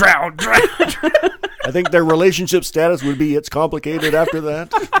lover. Drown. I think their relationship status would be it's complicated after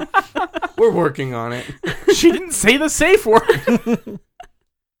that. We're working on it. She didn't say the safe word.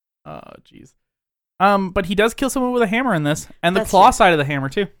 Oh, jeez. But he does kill someone with a hammer in this, and the claw side of the hammer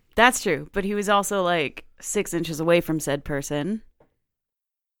too. That's true, but he was also like 6 inches away from said person.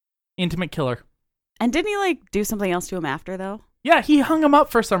 Intimate killer. And didn't he like do something else to him after though? Yeah, he hung him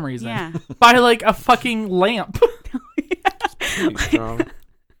up for some reason. Yeah. By like a fucking lamp. Pretty strong.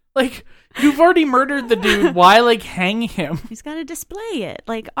 Like, you've already murdered the dude. Why like hang him? He's got to display it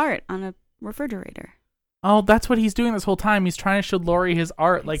like art on a refrigerator. Oh, that's what he's doing this whole time. He's trying to show Laurie his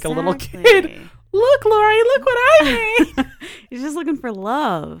art like a little kid. Look, Laurie, look what I made. He's just looking for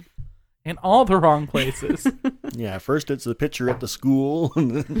love. In all the wrong places. Yeah, first it's the picture at the school,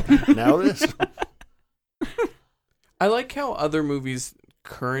 and now this. I like how other movies,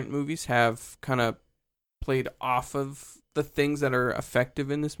 current movies, have kind of played off of the things that are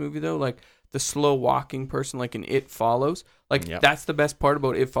effective in this movie, though. Like the slow walking person, like in It Follows. Like, that's the best part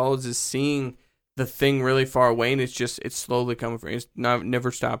about It Follows is seeing the thing really far away, and it's slowly coming from. It's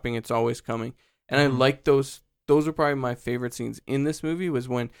never stopping. It's always coming. And I like those. Those are probably my favorite scenes in this movie, was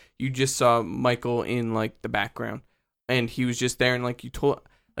when you just saw Michael in like the background, and he was just there, and like you told,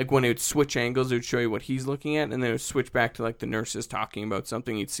 like when it would switch angles, it would show you what he's looking at, and then it would switch back to like the nurses talking about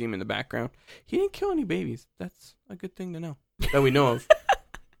something. You'd see him in the background. He didn't kill any babies. That's a good thing to know that we know of.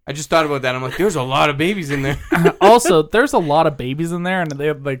 I just thought about that. I'm like, there's a lot of babies in there. Also, there's a lot of babies in there, and they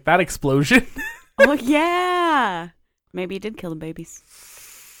have like that explosion. Oh yeah, maybe he did kill the babies.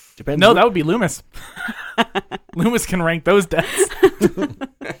 Depends. No, that would be Loomis. Loomis can rank those deaths.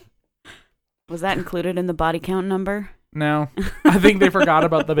 Was that included in the body count number? No, I think they forgot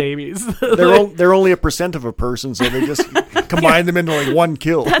about the babies. They're only 1% of a person, so they just combine them into like one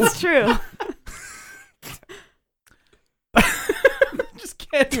kill. That's true. Just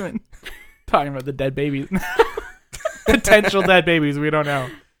can't even talking about the dead babies. Potential dead babies, we don't know.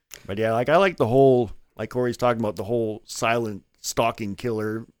 But yeah, like I like the whole, like Corey's talking about, the whole silent stalking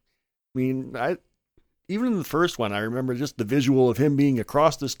killer. I mean, even in the first one, I remember just the visual of him being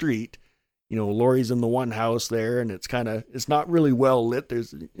across the street. You know, Laurie's in the one house there, and it's not really well lit.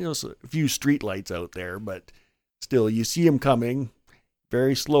 There's, you know, a few street lights out there, but still, you see him coming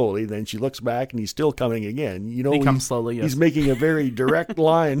very slowly. Then she looks back, and he's still coming again. You know, he comes slowly. Yes. He's making a very direct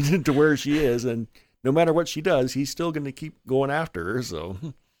line to where she is, and no matter what she does, he's still going to keep going after her. So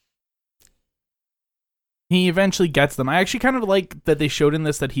he eventually gets them. I actually kind of like that they showed in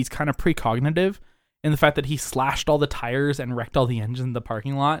this that he's kind of precognitive in the fact that he slashed all the tires and wrecked all the engines in the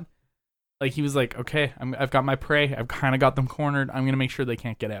parking lot. Like, he was like, okay, I've got my prey. I've kind of got them cornered. I'm going to make sure they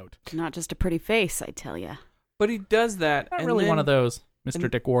can't get out. Not just a pretty face, I tell ya. But he does that. Not really one of those, Mr.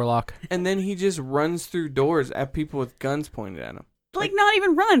 Dick Warlock. And then he just runs through doors at people with guns pointed at him. Like not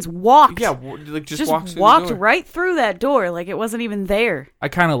even runs, walked. Yeah, like just walks through walked the door. right through that door like it wasn't even there. I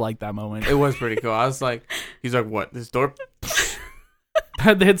kind of like that moment. It was pretty cool. I was like, he's like, what, this door?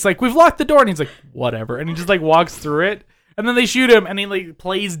 It's like, we've locked the door. And he's like, whatever. And he just like walks through it. And then they shoot him, and he like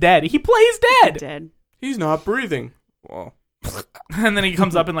plays dead. He plays dead. He's not breathing. Whoa. And then he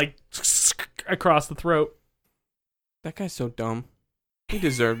comes up and like across the throat. That guy's so dumb. He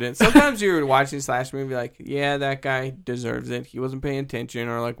deserved it. Sometimes you're watching a slash movie like, yeah, that guy deserves it. He wasn't paying attention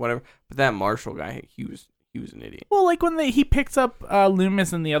or like whatever. But that Marshall guy, he was an idiot. Well, like when he picks up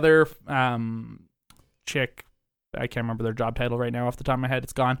Loomis and the other chick, I can't remember their job title right now off the top of my head.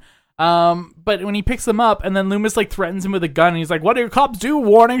 It's gone. But when he picks them up and then Loomis like threatens him with a gun and he's like, what do cops do?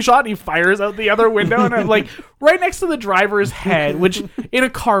 Warning shot. And he fires out the other window and I'm like right next to the driver's head, which in a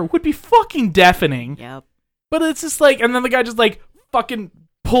car would be fucking deafening. Yep. But it's just like, and then the guy just like fucking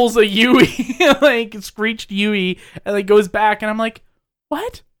pulls a Yui, like screeched Yui, and like goes back and I'm like,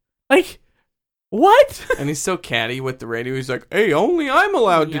 what? Like, what? And he's so catty with the radio. He's like, hey, only I'm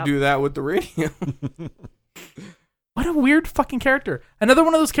allowed to do that with the radio. What a weird fucking character. Another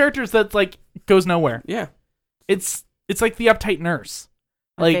one of those characters that like goes nowhere. Yeah. It's like the uptight nurse.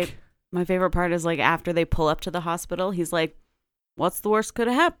 Like my favorite part is like after they pull up to the hospital, he's like, what's the worst could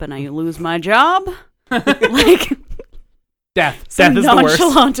have happened? I lose my job? Like Death. So Death is the worst.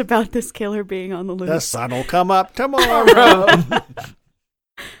 nonchalant about this killer being on the loose. The sun will come up tomorrow.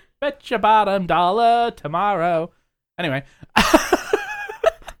 Bet your bottom dollar tomorrow. Anyway.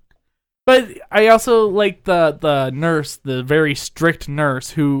 But I also like the nurse, the very strict nurse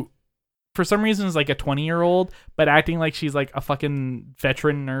who for some reason is like a 20-year-old, but acting like she's like a fucking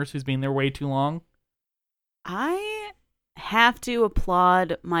veteran nurse who's been there way too long. I have to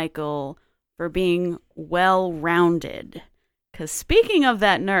applaud Michael for being well-rounded. Because speaking of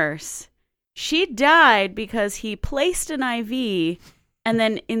that nurse, she died because he placed an IV and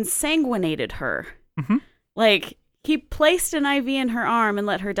then insanguinated her. Mm-hmm. Like, he placed an IV in her arm and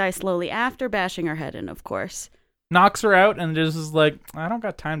let her die slowly after bashing her head in, of course. Knocks her out and just is like, I don't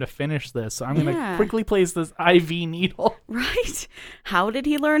got time to finish this, so I'm going to quickly place this IV needle. Right? How did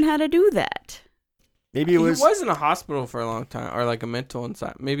he learn how to do that? Maybe it was... He was in a hospital for a long time, or like a mental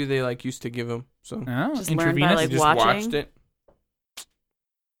inside. Maybe they like used to give him some. Oh, just intravenous. learned by, like, just watching. watched it.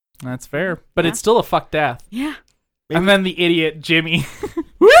 That's fair. But it's still a fuck death. Yeah. Maybe. And then the idiot Jimmy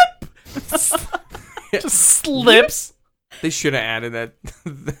whoop just slips. They should have added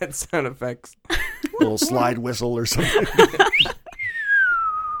that sound effects. little slide whistle or something.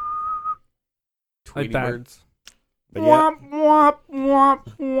 Tweety that. birds. But yeah, I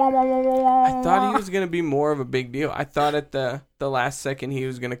thought he was going to be more of a big deal. I thought at the last second he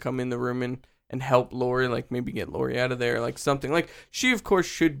was going to come in the room and help Lori, like maybe get Lori out of there, like something. Like, she, of course,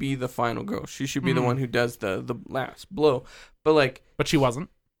 should be the final girl. She should be the one who does the last blow. But, like... But she wasn't.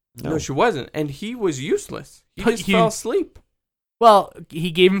 No, she wasn't. And he was useless. He just fell asleep. Well,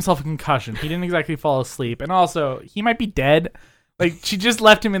 he gave himself a concussion. He didn't exactly fall asleep. And also, he might be dead. Like, she just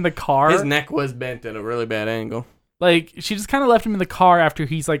left him in the car. His neck was bent at a really bad angle. Like, she just kind of left him in the car after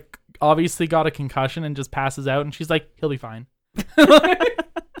he's, like, obviously got a concussion and just passes out. And she's like, he'll be fine.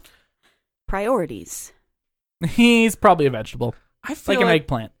 Priorities. He's probably a vegetable. I feel like an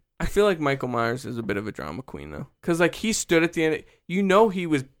eggplant. I feel like Michael Myers is a bit of a drama queen, though. Because, like, he stood at the end. You know he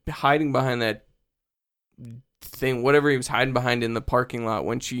was hiding behind that thing, whatever he was hiding behind in the parking lot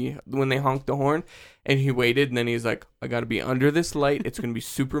when they honked the horn. And he waited, and then he's like, I got to be under this light. It's going to be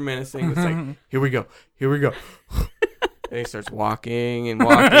super menacing. It's like, here we go. Here we go. And he starts walking and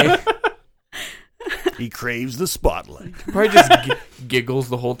walking. he craves the spotlight. Probably just giggles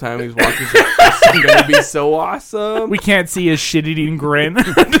the whole time he's walking. He's like, this is going to be so awesome. We can't see his shit-eating grin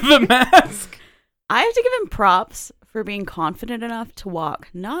under the mask. I have to give him props for being confident enough to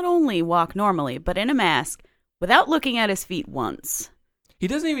not only walk normally, but in a mask without looking at his feet once. He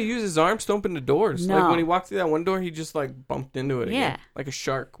doesn't even use his arms to open the doors. No. Like when he walked through that one door, he just like bumped into it Yeah. again. Like a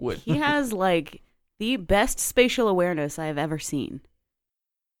shark would. He has like the best spatial awareness I have ever seen.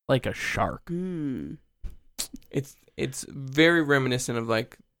 Like a shark. It's very reminiscent of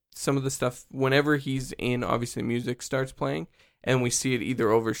like some of the stuff whenever he's in, obviously music starts playing and we see it either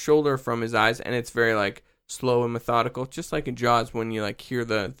over his shoulder or from his eyes, and it's very like slow and methodical, just like in Jaws when you like hear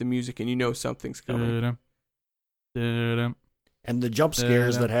the music and you know something's coming. Da-dum. And the jump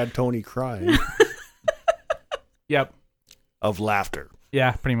scares that had Tony crying Yep. of laughter.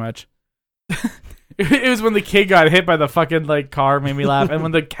 Yeah, pretty much. It was when the kid got hit by the fucking like car made me laugh, and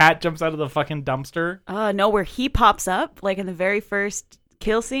when the cat jumps out of the fucking dumpster. No, where he pops up, like in the very first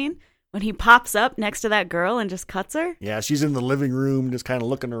kill scene, when he pops up next to that girl and just cuts her. Yeah, she's in the living room just kind of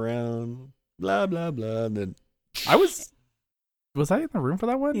looking around, blah, blah, blah. And then Was I in the room for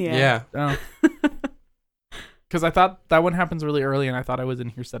that one? Yeah. Oh. Because I thought that one happens really early, and I thought I was in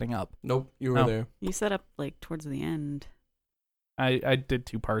here setting up. Nope, you were there. You set up like towards the end. I did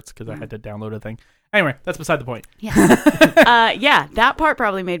 2 parts because I had to download a thing. Anyway, that's beside the point. Yeah. Yeah, that part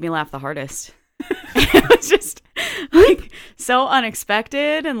probably made me laugh the hardest. It was just like so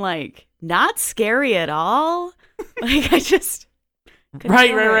unexpected and like not scary at all. Like I just couldn't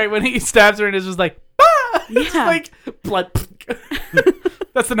do it. Right. When he stabs her and it's just like, ah! Yeah. It's like blood.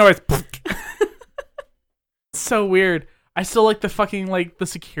 That's the noise. So weird. I still like the fucking like the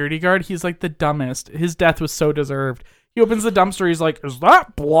security guard. He's like the dumbest. His death was so deserved. He opens the dumpster. He's like, "Is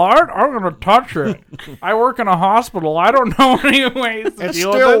that blood? I'm gonna touch it. I work in a hospital. I don't know any ways to It's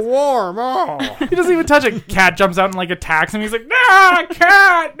deal with still this." warm. Oh. He doesn't even touch it. Cat jumps out and like attacks him. He's like, "Nah,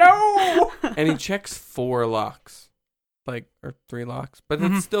 cat, no!" And he checks 4 locks, like or 3 locks, but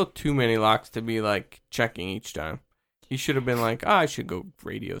it's still too many locks to be like checking each time. He should have been like, I should go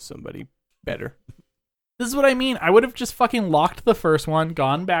radio somebody better. This is what I mean. I would have just fucking locked the first one,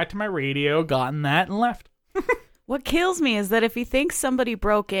 gone back to my radio, gotten that, and left. What kills me is that if he thinks somebody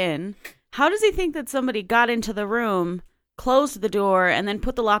broke in, how does he think that somebody got into the room, closed the door, and then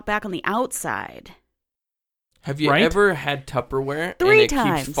put the lock back on the outside? Have you Right? ever had Tupperware 3 and it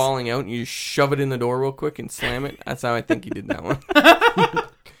times. keeps falling out and you just shove it in the door real quick and slam it? That's how I think he did that one.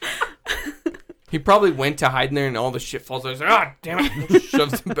 He probably went to hide in there and all the shit falls out. He's like, ah, damn it.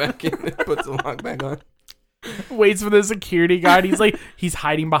 Shoves it back in and puts the lock back on. Waits for the security guard. He's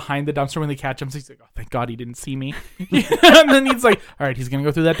hiding behind the dumpster when the cat jumps. He's like, oh, thank God he didn't see me. And then he's like, all right, he's going to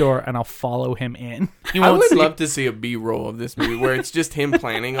go through that door and I'll follow him in. I would love to see a B-roll of this movie where it's just him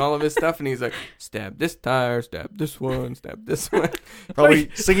planning all of his stuff and he's like, stab this tire, stab this one, stab this one.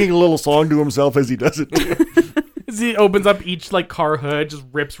 Probably singing a little song to himself as he does it too. As he opens up each like car hood, just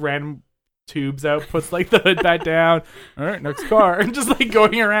rips random tubes out, puts like the hood back down. All right, next car. And just like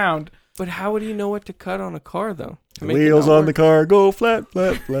going around. But how would he know what to cut on a car, though? to make it Wheels not on the work? car go flat,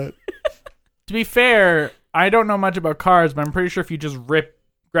 flat, flat. To be fair, I don't know much about cars, but I'm pretty sure if you just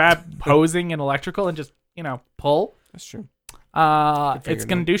grab hosing and electrical and just, pull. That's true. It's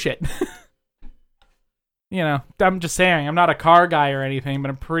going to do shit. I'm just saying, I'm not a car guy or anything, but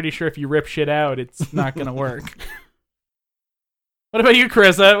I'm pretty sure if you rip shit out, it's not going to work. What about you,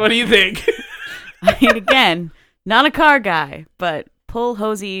 Carissa? What do you think? I mean, again, not a car guy, but pull,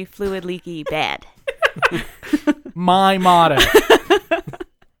 hosey, fluid, leaky, bad. My motto.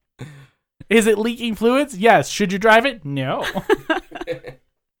 Is it leaking fluids? Yes. Should you drive it? No.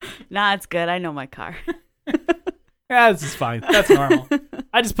 Nah, it's good. I know my car. Yeah, this is fine. That's normal.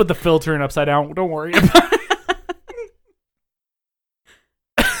 I just put the filter in upside down. Don't worry about it.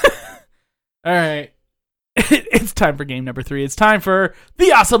 All right. It's time for game number 3. It's time for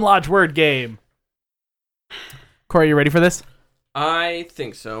the Awesome Lodge word game. Corey, you ready for this? I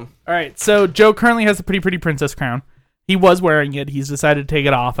think so. All right. So Joe currently has the pretty princess crown. He was wearing it. He's decided to take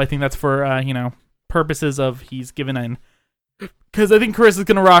it off. I think that's for, purposes of he's given in. Because I think Carissa's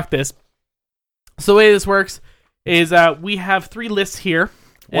going to rock this. So the way this works is we have 3 lists here.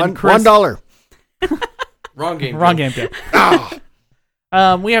 and $1. Wrong game. Wrong game, Joe.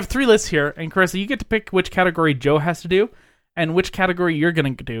 We have 3 lists here, and Carissa, you get to pick which category Joe has to do and which category you're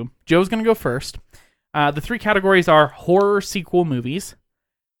going to do. Joe's going to go first. The 3 categories are horror sequel movies,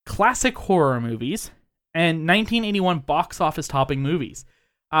 classic horror movies, and 1981 box office topping movies.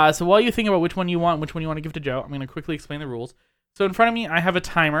 So while you think about which one you want to give to Joe, I'm going to quickly explain the rules. So in front of me, I have a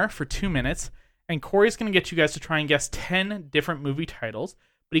timer for 2 minutes, and Corey's going to get you guys to try and guess 10 different movie titles,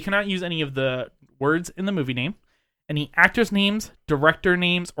 but he cannot use any of the words in the movie name, any actors' names, director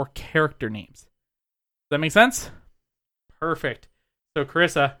names, or character names. Does that make sense? Perfect. So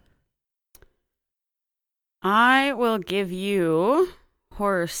Carissa. I will give you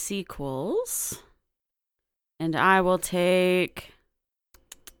horror sequels, and I will take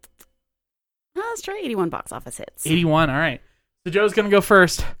Let's try 81 box office hits. 81. All right. So Joe's going to go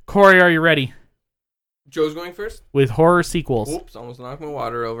first. Corey, are you ready? Joe's going first? With horror sequels. Oops, almost knocked my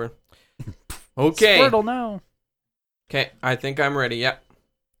water over. Okay. Squirtle, no. Okay, I think I'm ready. Yep.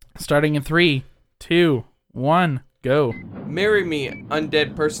 Starting in 3, 2, 1, go. Marry me,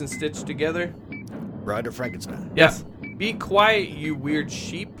 undead person stitched together. Bride of Frankenstein. Yes. Be quiet, you weird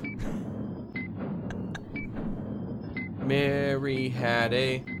sheep. Mary had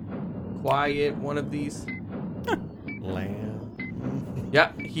a quiet one of these. Lamb.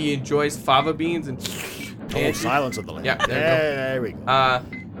 Yeah, he enjoys fava beans and Silence of the Lambs. Yeah, there we go.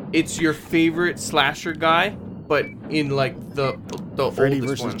 It's your favorite slasher guy, but in like the Freddy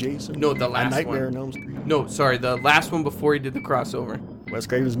oldest versus one. Jason. No, the A last Nightmare one. on Elm Street. No, sorry, the last one before he did the crossover. Wes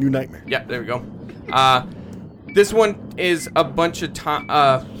Craven's New Nightmare. Yeah, there we go. This one is a bunch of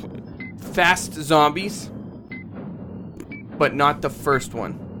fast zombies, but not the first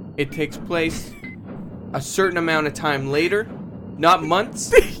one. It takes place a certain amount of time later, not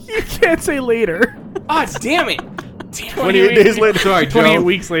months. You can't say later. Ah, damn it. 28 days later. Sorry, Joe. 28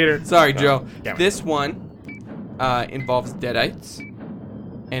 weeks later. Sorry, Joe. Damn it. This one involves Deadites,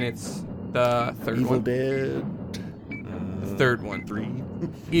 and it's the third Evil one. Dead. The third one. 3.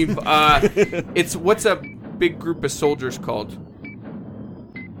 It's what's a big group of soldiers called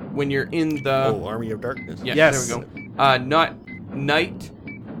when you're in the Army of Darkness. Yeah, Yes. there we go. Not night,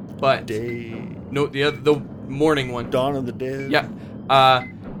 but Day. no, the morning one. Dawn of the Dead. Yeah.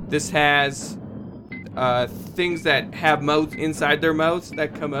 This has things that have mouths inside their mouths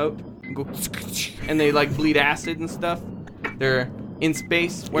that come out and go and they like bleed acid and stuff. They're in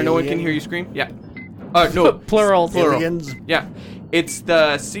space where no one can Alien. hear you scream. Yeah. No, Plural. Aliens. Yeah. It's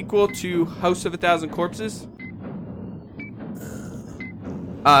the sequel to House of a Thousand Corpses.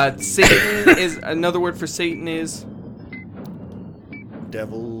 Satan is another word for Satan is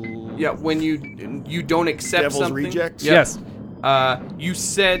Devil. yeah when you don't accept Devil's something. Rejects. Yep. Yes. You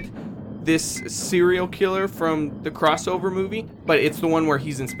said this serial killer from the crossover movie, but it's the one where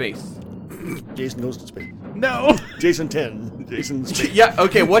he's in space. Jason Goes to Space. No. Jason 10. Jason Space. Yeah.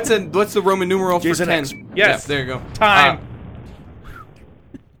 Okay. What's the Roman numeral Jason for 10? X. Yes. Yeah, there you go. Time.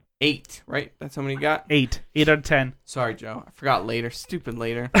 8. Right. That's how many you got. 8. 8 out of 10. Sorry, Joe. I forgot later. Stupid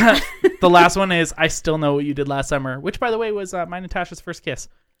later. The last one is I Still Know What You Did Last Summer, which, by the way, was mine and Tasha's first kiss.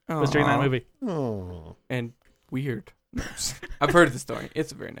 Was during that Aw. movie. Oh. And weird. I've heard the story.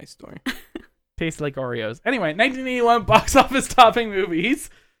 It's a very nice story. Tastes like Oreos. Anyway, 1981 box office topping movies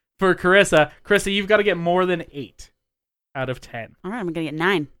for Carissa. Carissa, you've got to get more than 8 out of 10. All right, I'm going to get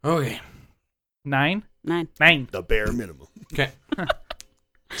 9. Okay. 9? 9. 9. The bare minimum. Okay.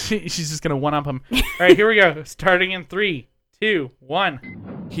 She's just going to one-up him. All right, here we go. Starting in 3, 2,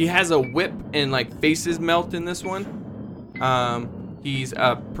 1. He has a whip and like faces melt in this one. He's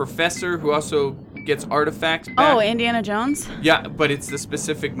a professor who also gets artifacts back. Oh, Indiana Jones? Yeah, but it's the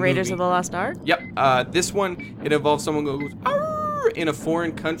specific Raiders movie. of the Lost Ark? Yep. This one, it involves someone who goes "Arr!" in a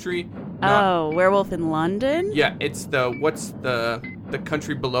foreign country. Oh, Werewolf in London? Yeah, it's what's the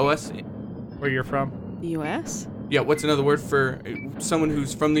country below us? Where you're from? The U.S.? Yeah, what's another word for someone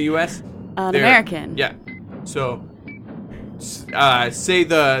who's from the U.S.? An They're- American. Yeah. So, say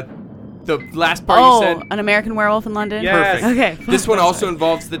the last part you said. An American Werewolf in London? Yes. Okay. This one also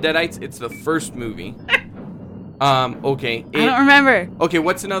involves the Deadites. It's the first movie. Okay. I don't remember. Okay,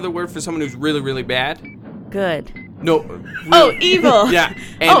 what's another word for someone who's really, really bad? Good. No. Oh, evil. Yeah.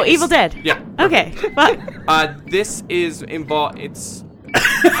 Oh, Evil Dead. Yeah. Okay. Fuck. This is It's.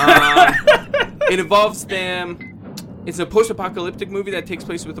 It involves them. It's a post-apocalyptic movie that takes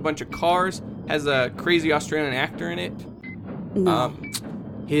place with a bunch of cars. Has a crazy Australian actor in it. No.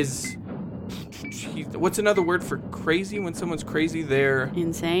 What's another word for crazy? When someone's crazy, they're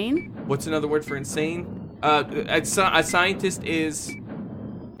Insane? What's another word for insane? A scientist is.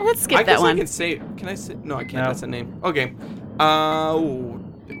 Let's skip I that guess one. I can say it. Can I say? No, I can't. No. That's a name. Okay.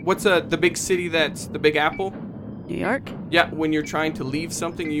 What's the big city that's the Big Apple? New York? Yeah. When you're trying to leave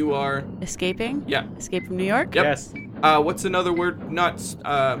something, you are. Escaping? Yeah. Escape from New York? Yep. Yes. What's another word? Not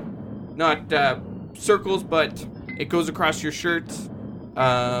circles, but it goes across your shirt.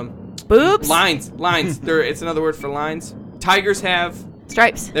 Boobs? Lines. It's another word for lines. Tigers have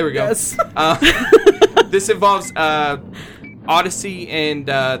Stripes. There we go. Yes. This involves Odyssey and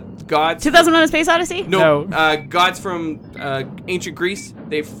gods. 2001: A Space Odyssey? No, gods from ancient Greece.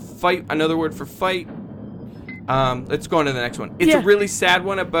 They fight. Another word for fight. Let's go on to the next one. It's a really sad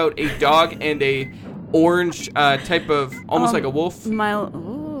one about a dog and a orange type of almost like a wolf.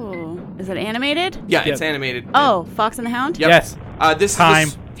 Ooh. Is it animated? Yeah, it's animated. Oh, Fox and the Hound? Yep. Yes. This Time.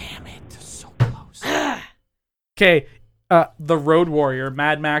 Damn it, so close. Okay. The Road Warrior,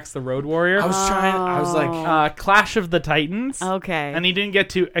 Mad Max, the Road Warrior. I was like, Clash of the Titans. Okay. And he didn't get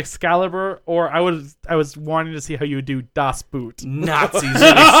to Excalibur, or I was wanting to see how you would do Das Boot. Nazis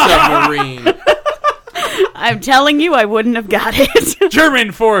in a submarine. I'm telling you, I wouldn't have got it.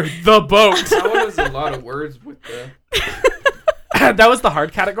 German for the boat. That was a lot of words with the... That was the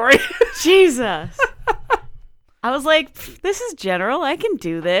hard category. Jesus. I was like, this is general. I can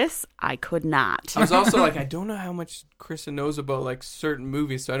do this. I could not. I was also like, I don't know how much Krista knows about like certain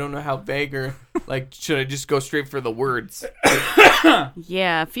movies, so I don't know how vague or like should I just go straight for the words?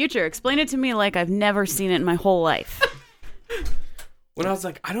 Yeah, Future, explain it to me like I've never seen it in my whole life. When I was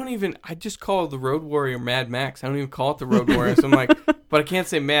like, I just call the Road Warrior Mad Max. I don't even call it the Road Warrior. So I'm like, but I can't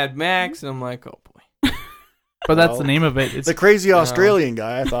say Mad Max, and I'm like, oh boy. But that's the name of it. It's the crazy Australian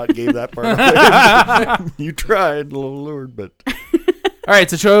guy, I thought, gave that part away. You tried, little Lord, but... All right,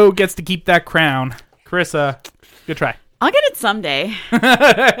 so Joe gets to keep that crown. Carissa, good try. I'll get it someday.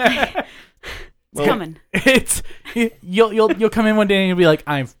 It's coming. It's you'll come in one day and you'll be like,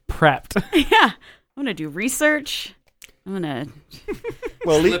 I'm prepped. Yeah, I'm gonna do research. I'm gonna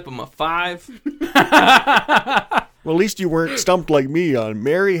flip him a 5. Well, at least you weren't stumped like me on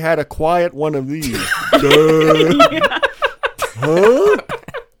Mary had a quiet one of these. Huh?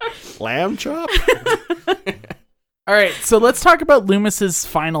 Lamb chop? All right, so let's talk about Loomis's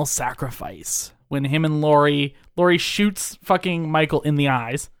final sacrifice. When him and Laurie shoots fucking Michael in the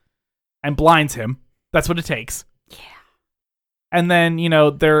eyes and blinds him. That's what it takes. Yeah. And then,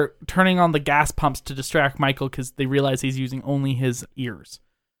 they're turning on the gas pumps to distract Michael because they realize he's using only his ears.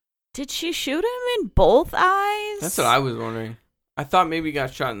 Did she shoot him in both eyes? That's what I was wondering. I thought maybe he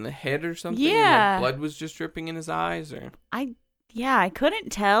got shot in the head or something. Yeah. And, blood was just dripping in his eyes, or I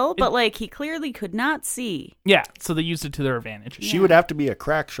couldn't tell, but he clearly could not see. Yeah, so they used it to their advantage. She would have to be a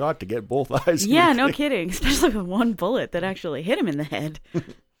crack shot to get both eyes. Yeah, no kidding. Especially with one bullet that actually hit him in the head.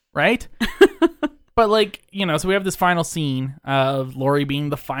 Right? But so we have this final scene of Laurie being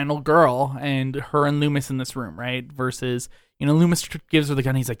the final girl and her and Loomis in this room, right? Versus, Loomis gives her the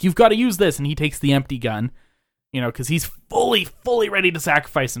gun. He's like, you've got to use this. And he takes the empty gun, because he's fully ready to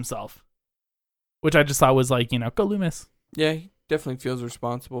sacrifice himself. Which I just thought was go Loomis. Yeah, he definitely feels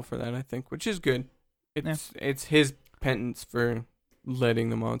responsible for that, I think, which is good. It's his penance for letting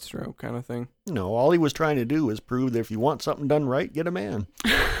the monster out kind of thing. No, all he was trying to do is prove that if you want something done right, get a man.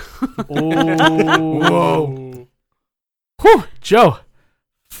 Oh, whoa. Whew, Joe.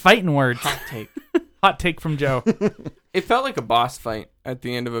 Fighting words. Hot take from Joe. It felt like a boss fight at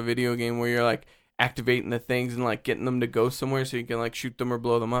the end of a video game where you're activating the things and getting them to go somewhere so you can shoot them or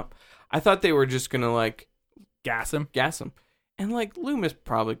blow them up. I thought they were just gonna gas him. And Loomis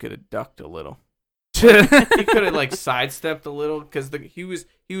probably could have ducked a little. He could have sidestepped a little because he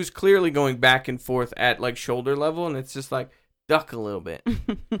was clearly going back and forth at shoulder level, and it's just duck a little bit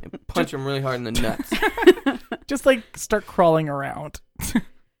and punch him really hard in the nuts. Just start crawling around.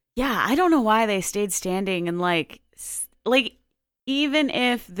 Yeah, I don't know why they stayed standing and even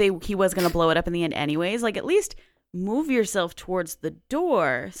if he was gonna blow it up in the end anyways, at least move yourself towards the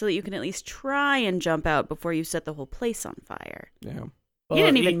door so that you can at least try and jump out before you set the whole place on fire. Yeah. He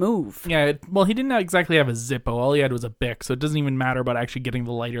didn't even move. Yeah, well, he didn't exactly have a Zippo. All he had was a Bic, so it doesn't even matter about actually getting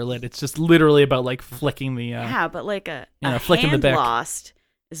the lighter lit. It's just literally about flicking the. Yeah, but a flicking hand the Bic lost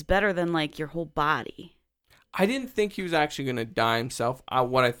is better than your whole body. I didn't think he was actually going to die himself.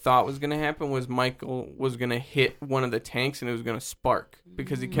 What I thought was going to happen was Michael was going to hit one of the tanks and it was going to spark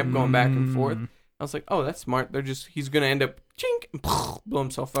because he kept going back and forth. I was like, oh, that's smart. He's going to end up chink and blow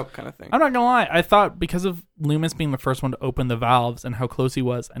himself up kind of thing. I'm not going to lie. I thought because of Loomis being the first one to open the valves and how close he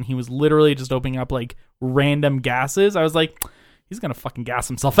was, and he was literally just opening up random gases, I was like, he's going to fucking gas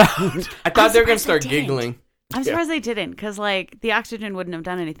himself out. I thought they were going to start giggling. I'm surprised they didn't, because the oxygen wouldn't have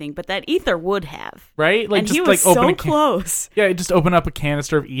done anything, but that ether would have. Right? And just he was open so close. Yeah, just open up a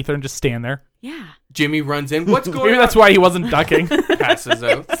canister of ether and just stand there. Yeah. Jimmy runs in. What's going on? Maybe that's why he wasn't ducking. Passes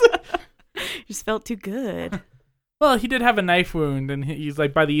out. Just felt too good. Well, he did have a knife wound, and he's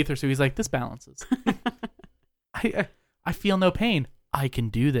by the ether, so he's like, this balances. I feel no pain. I can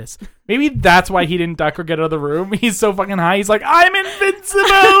do this. Maybe that's why he didn't duck or get out of the room. He's so fucking high. He's like, I'm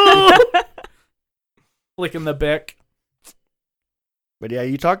invincible. Flicking the Bic. But yeah,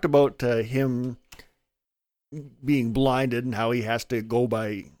 you talked about him being blinded and how he has to go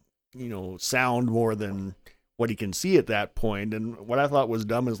by, sound more than what he can see at that point. And what I thought was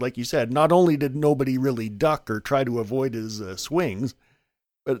dumb is, like you said, not only did nobody really duck or try to avoid his swings,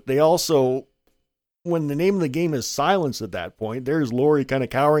 but they also, when the name of the game is silence at that point, there's Laurie kind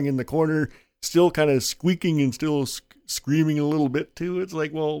of cowering in the corner, still kind of squeaking and still screaming a little bit too. It's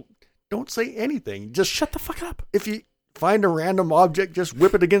like, well, don't say anything. Just shut the fuck up. If you find a random object, just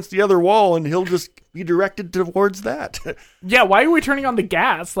whip it against the other wall, and he'll just be directed towards that. Yeah, why are we turning on the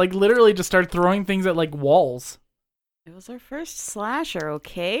gas? Like, literally just start throwing things at, like, walls. It was her first slasher,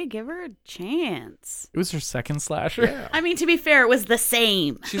 okay? Give her a chance. It was her second slasher? Yeah. I mean, to be fair, it was the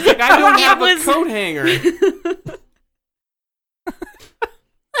same. She's like, I don't have was- a coat hanger.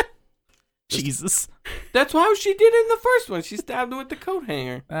 Jesus. That's how she did it in the first one. She stabbed him with the coat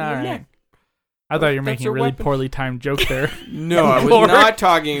hanger. in All the right. neck. I thought you were That's making a her really weapon. poorly timed joke there. No, I was Corey. not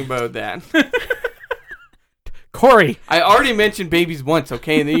talking about that. Corey. I already mentioned babies once,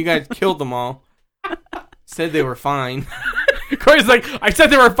 okay? And then you guys killed them all. Said they were fine. Corey's like, I said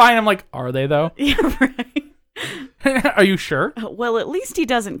they were fine. I'm like, are they though? Yeah, right. Are you sure? Well, at least he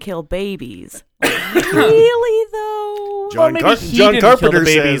doesn't kill babies. Really, though? John, maybe he John didn't kill Carpenter the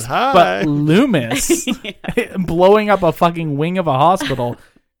babies, says hi. but Loomis blowing up a fucking wing of a hospital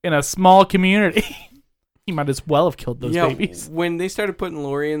in a small community. He might as well have killed those babies. When they started putting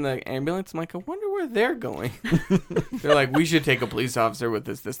Lori in the ambulance, I'm like, I wonder where they're going. They're like, we should take a police officer with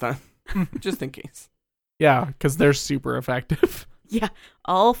us this time, just in case. Yeah, because they're super effective. Yeah,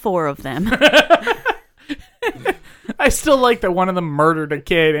 all 4 of them. I still like that one of them murdered a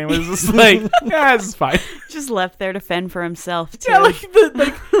kid and was just like, yeah, this is fine. Just left there to fend for himself, too. Yeah,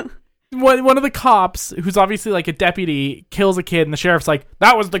 one of the cops, who's obviously like a deputy, kills a kid, and the sheriff's like,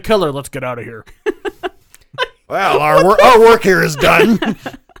 that was the killer. Let's get out of here. Well, our work here is done.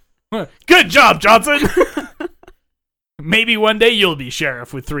 Good job, Johnson. Maybe one day you'll be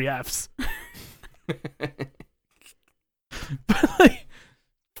sheriff with 3 Fs. But like,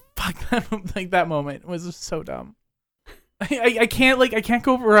 fuck that! Like that moment was just so dumb. I can't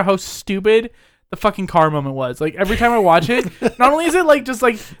go over how stupid the fucking car moment was. Like every time I watch it, not only is it like just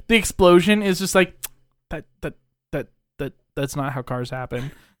like the explosion is just like that's not how cars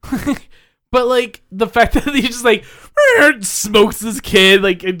happen. But like the fact that he just like smokes this kid,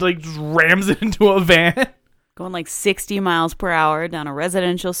 like it like just rams it into a van. Going like 60 miles per hour down a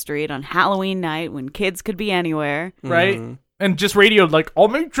residential street on Halloween night when kids could be anywhere. Right? Mm-hmm. And just radioed like, I'll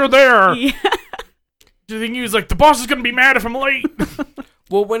make sure there. Yeah. Do you think he was like, the boss is going to be mad if I'm late?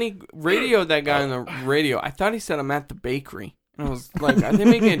 Well, when he radioed that guy on the radio, I thought he said, I'm at the bakery. And I was like, are they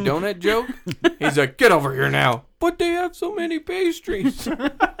making a donut joke? He's like, get over here now. But they have so many pastries.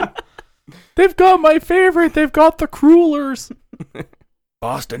 They've got my favorite. They've got the crullers.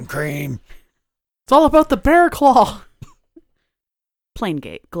 Boston cream. It's all about the bear claw. Plain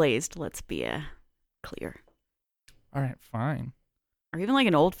glazed, let's be clear. All right, fine. Or even like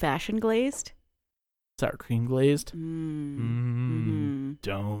an old-fashioned glazed. Sour cream glazed.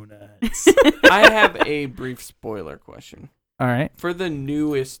 Donuts. I have a brief spoiler question. All right. For the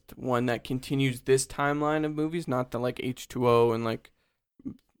newest one that continues this timeline of movies, not the like H2O and like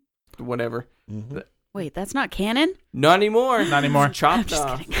whatever. Mm-hmm. Wait, that's not canon? Not anymore. Not anymore. He's chopped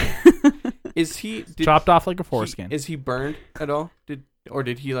off. Is he chopped off like a foreskin? Is he burned at all? Did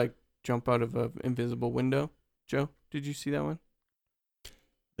he like jump out of an invisible window? Joe, did you see that one?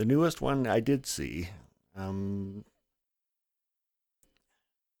 The newest one I did see. I'm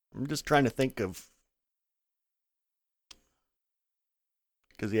just trying to think of,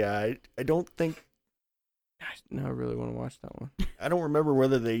 because I don't think. No, I really want to watch that one. I don't remember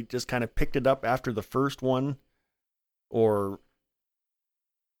whether they just kind of picked it up after the first one, or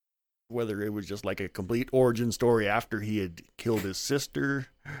whether it was just like a complete origin story after he had killed his sister.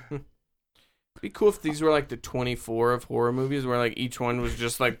 It'd be cool if these were like the 24 of horror movies, where like each one was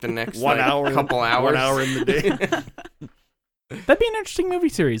just like the next 1 like, hour, couple hours, 1 hour in the day. That'd be an interesting movie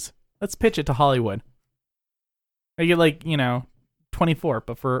series. Let's pitch it to Hollywood. I get like 24,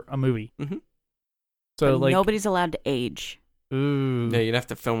 but for a movie. Mm-hmm. So But like nobody's allowed to age. Ooh. Yeah, you'd have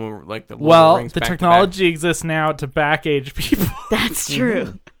to film like the Lord of well, Rings the back to technology exists now to back age people. That's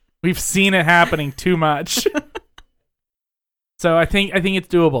true. We've seen it happening too much. So I think it's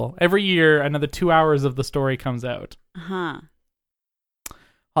doable. Every year, another 2 hours of the story comes out. Huh.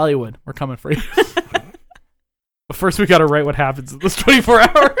 Hollywood, we're coming for you. But first, we got to write what happens in those 24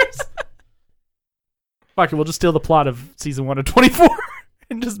 hours. Fuck it, we'll just steal the plot of season 1 of 24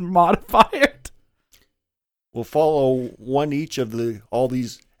 and just modify it. We'll follow one each of all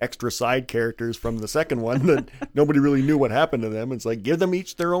these extra side characters from the second one that nobody really knew what happened to them. It's like, give them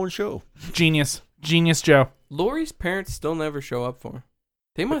each their own show. Genius Joe. Lori's parents still never show up for her.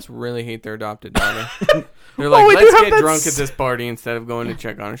 They must really hate their adopted daughter. They're Well, like, we do let's have get that drunk at this party instead of going to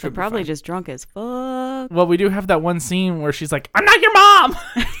check on her. They're She'll be probably fine. just drunk as fuck. Well, we do have that one scene where she's like, I'm not your mom.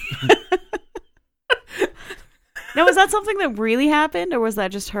 Now, was that something that really happened, or was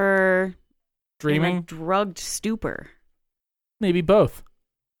that just her Dreaming? in a drugged stupor? Maybe both.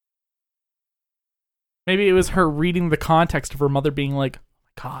 Maybe it was her reading the context of her mother being like, oh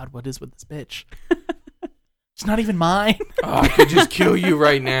my God, what is with this bitch? It's not even mine. Oh, I could just kill you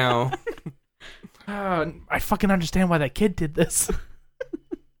right now. I fucking understand why that kid did this.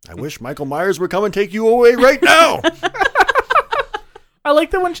 I wish Michael Myers would come and take you away right now. I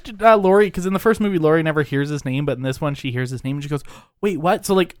like that when Laurie, because in the first movie, Laurie never hears his name, but in this one, she hears his name and she goes, wait, what?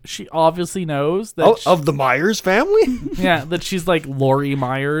 So, like, she obviously knows that. Of the Myers family? Yeah, that she's like Laurie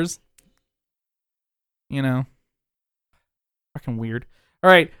Myers. You know? Fucking weird. All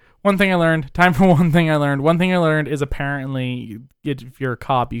right. One thing I learned. Time for one thing I learned. One thing I learned is apparently if you're a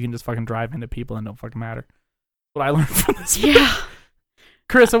cop, you can just fucking drive into people and don't fucking matter. That's what I learned from this movie. Yeah.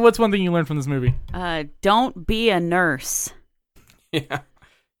 Carissa, what's one thing you learned from this movie? Don't be a nurse. Yeah.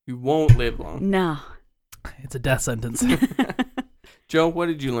 You won't live long. No. It's a death sentence. Joe, what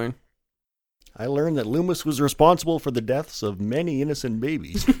did you learn? I learned that Loomis was responsible for the deaths of many innocent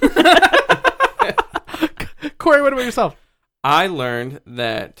babies. Corey, what about yourself? I learned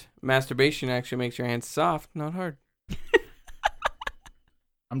that masturbation actually makes your hands soft, not hard.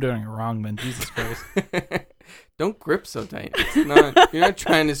 I'm doing it wrong then. Jesus Christ. Don't grip so tight. It's not. You're not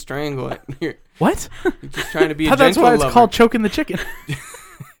trying to strangle it. What? You're just trying to be a That's gentle why lover. it's called choking the chicken.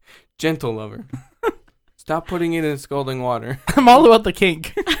 Gentle lover. Stop putting it in scalding water. I'm all about the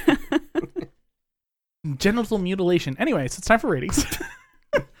kink. Genital mutilation. Anyways, it's time for ratings.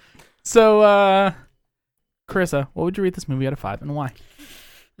 So, Carissa, what would you rate this movie out of 5 and why?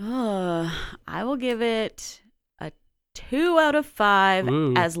 I will give it a 2 out of 5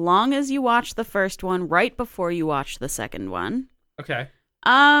 Ooh. as long as you watch the first one right before you watch the second one. Okay.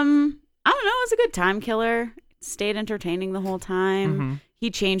 I don't know. It was a good time killer. It stayed entertaining the whole time. Mm-hmm. He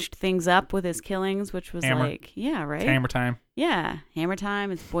changed things up with his killings, which was Hammer. like, yeah, right? Hammer time. Yeah, hammer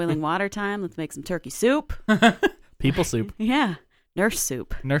time. It's boiling water time. Let's make some turkey soup. People soup. Yeah, nurse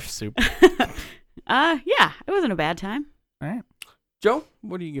soup. Nerf soup. Yeah, it wasn't a bad time. All right. Joe,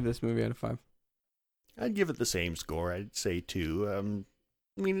 what do you give this movie out of 5? I'd give it the same score. I'd say 2. I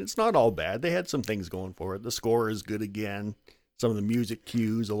mean, it's not all bad. They had some things going for it. The score is good again. Some of the music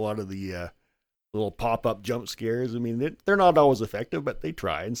cues, a lot of the little pop-up jump scares. I mean, they're not always effective, but they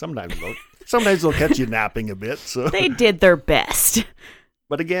try. And sometimes they'll catch you napping a bit. So They did their best.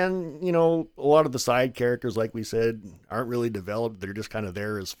 But again, you know, a lot of the side characters, like we said, aren't really developed. They're just kind of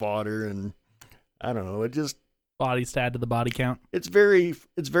there as fodder. And I don't know. It just... Bodies to add to the body count. It's very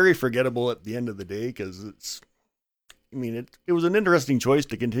forgettable at the end of the day because it was an interesting choice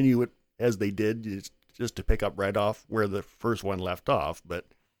to continue it as they did, just to pick up right off where the first one left off. But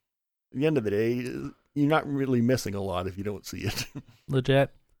at the end of the day, you're not really missing a lot if you don't see it.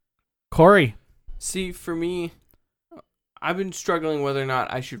 Legit. Corey. See, for me, I've been struggling whether or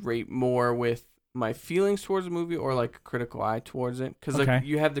not I should rate more with my feelings towards the movie or like a critical eye towards it. Because like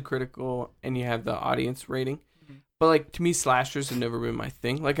you have the critical and you have the audience rating. But, like, to me, slashers have never been my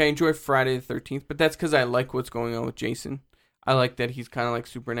thing. Like, I enjoy Friday the 13th, but that's because I like what's going on with Jason. I like that he's kind of, like,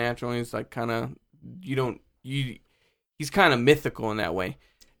 supernatural. And he's, like, kind of, he's kind of mythical in that way.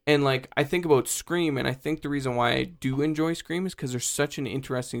 And, like, I think about Scream, and I think the reason why I do enjoy Scream is because there's such an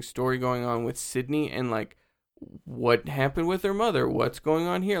interesting story going on with Sydney and, like, what happened with her mother, what's going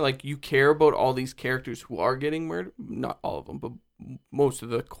on here. Like, you care about all these characters who are getting murdered. Not all of them, but most of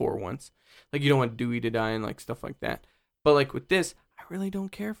the core ones. Like, you don't want Dewey to die and, like, stuff like that. But, like, with this, I really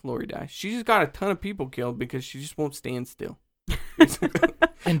don't care if Laurie dies. She just got a ton of people killed because she just won't stand still.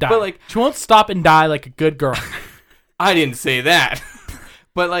 And die. But, like, she won't stop and die like a good girl. I didn't say that.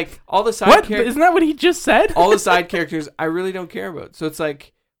 But, like, all the side What? characters... Isn't that what he just said? All the side characters, I really don't care about. So it's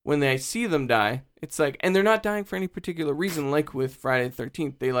like, when I see them die, it's like... And they're not dying for any particular reason, like with Friday the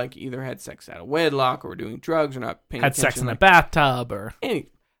 13th. They, like, either had sex out of wedlock or were doing drugs or not paying attention. Had sex in the bathtub or...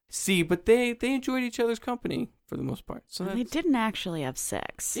 See, but they enjoyed each other's company for the most part. So they didn't actually have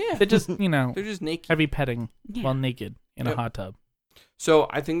sex. Yeah. They just, they're just naked. Heavy petting while naked in a hot tub. So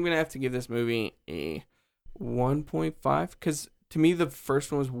I think I'm going to have to give this movie a 1.5 because to me the first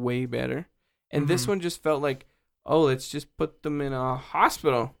one was way better. And this one just felt like, oh, let's just put them in a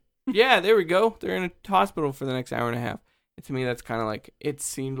hospital. Yeah, there we go. They're in a hospital for the next hour and a half. And to me, that's kind of like, it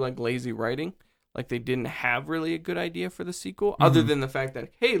seemed like lazy writing. Like they didn't have really a good idea for the sequel, other than the fact that,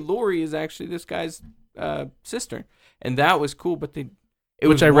 hey, Laurie is actually this guy's sister, and that was cool. But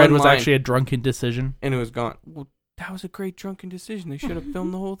which I read was actually a drunken decision, and it was gone. Well, that was a great drunken decision. They should have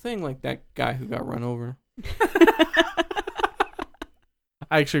filmed the whole thing like that guy who got run over.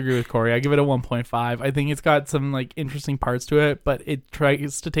 I actually agree with Corey. I give it a 1.5. I think it's got some like interesting parts to it, but it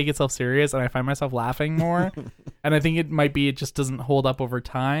tries to take itself serious, and I find myself laughing more. And I think it just doesn't hold up over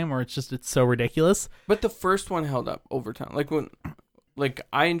time, or it's so ridiculous. But the first one held up over time. Like like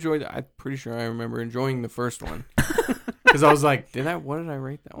I enjoyed. I'm pretty sure I remember enjoying the first one because I was like, what did I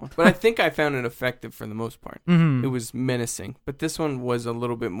rate that one? But I think I found it effective for the most part. Mm-hmm. It was menacing, but this one was a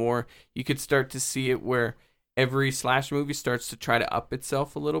little bit more. You could start to see it where every slash movie starts to try to up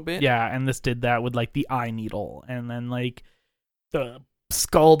itself a little bit. Yeah, and this did that with like the eye needle, and then like the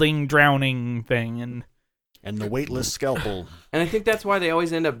scalding, drowning thing, and the weightless scalpel. And I think that's why they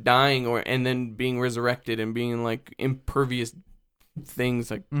always end up dying and then being resurrected and being like impervious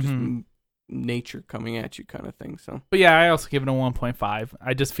things, like just nature coming at you kind of thing. So, but yeah, I also give it a 1.5.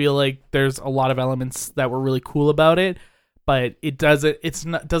 I just feel like there's a lot of elements that were really cool about it, but it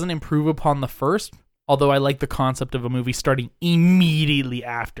doesn't improve upon the first. Although I like the concept of a movie starting immediately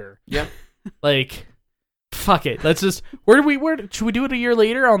after. Yeah, like. Fuck it. Let's just. Should we do it a year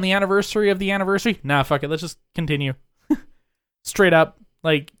later on the anniversary of the anniversary? Nah, fuck it. Let's just continue. Straight up,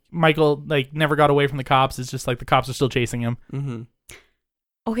 like Michael, like never got away from the cops. It's just like the cops are still chasing him. Mm-hmm.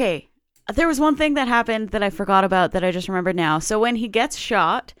 Okay, there was one thing that happened that I forgot about that I just remembered now. So when he gets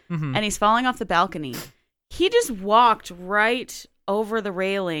shot and he's falling off the balcony, he just walked right over the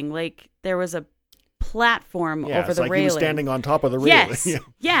railing, like there was a platform over the railing. He was standing on top of the railing. Yes.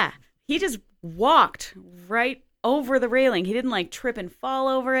 Yeah. He just walked right over the railing. He didn't like trip and fall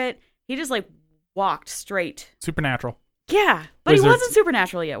over it. He just like walked straight. Supernatural. Yeah, but he wasn't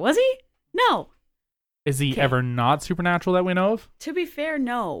supernatural yet, was he? No. Is he ever not supernatural that we know of? To be fair,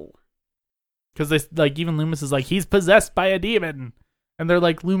 no. Because they like even Loomis is like he's possessed by a demon, and they're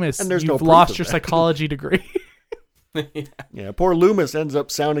like Loomis, and there's you've no lost your psychology degree. Yeah, poor Loomis ends up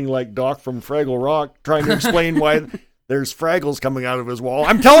sounding like Doc from Fraggle Rock, trying to explain why there's Fraggles coming out of his wall.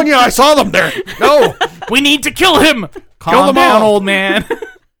 I'm telling you, I saw them there. No, we need to kill him. Calm down, old man.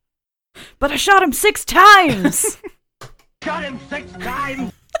 But I shot him 6 times. Shot him 6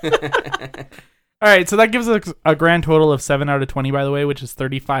 times. All right, so that gives us a grand total of 7 out of 20, by the way, which is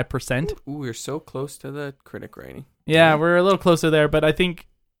 35%. Ooh, we're so close to the critic rating. Yeah, we're a little closer there, but I think,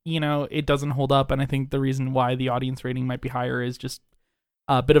 it doesn't hold up, and I think the reason why the audience rating might be higher is just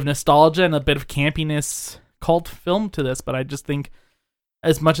a bit of nostalgia and a bit of campiness cult film to this, but I just think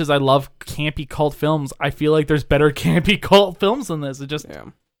as much as I love campy cult films, I feel like there's better campy cult films than this.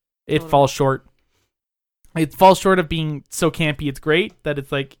 It falls short. It falls short of being so campy it's great that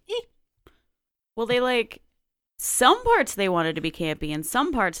it's like, Well, some parts they wanted to be campy and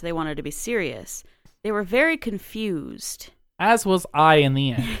some parts they wanted to be serious. They were very confused. As was I in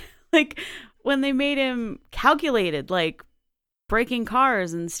the end. Like when they made him calculated, like breaking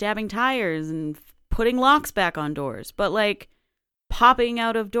cars and stabbing tires and putting locks back on doors, but like popping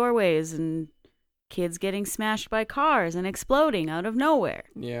out of doorways and kids getting smashed by cars and exploding out of nowhere.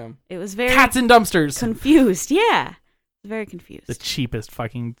 Yeah. It was very cats in dumpsters. Confused. Yeah. Very confused. The cheapest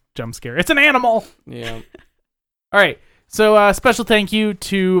fucking jump scare. It's an animal. Yeah. All right. So special thank you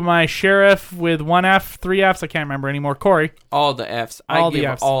to my sheriff with 1 F, 3 Fs. I can't remember anymore. Corey. All the Fs. I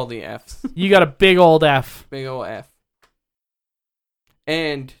give all the Fs. You got a big old F. Big old F.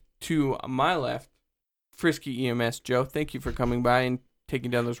 And to my left, Frisky EMS Joe. Thank you for coming by and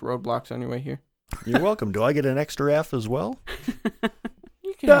taking down those roadblocks on your way here. You're welcome. Do I get an extra F as well?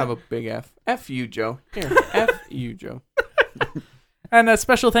 You can have a big F. F you, Joe. Here, F you, Joe. And a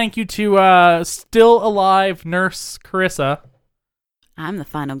special thank you to still alive nurse Carissa. I'm the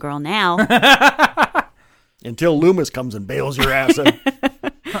final girl now. Until Loomis comes and bails your ass in.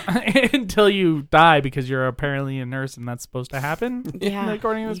 Until you die because you're apparently a nurse and that's supposed to happen. Yeah,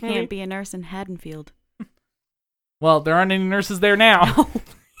 according to this movie. You can't be a nurse in Haddonfield. Well, there aren't any nurses there now.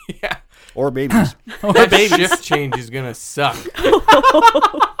 Yeah. Or babies. That shift change is going to suck.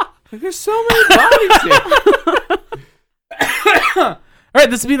 There's so many bodies here. All right,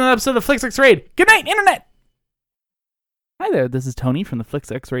 this has been an episode of Flix X Raid. Good night, Internet! Hi there, this is Tony from the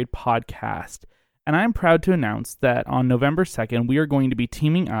Flix X Raid podcast, and I'm proud to announce that on November 2nd, we are going to be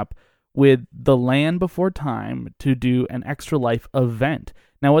teaming up with The Land Before Time to do an Extra Life event.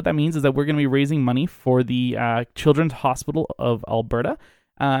 Now, what that means is that we're going to be raising money for the Children's Hospital of Alberta,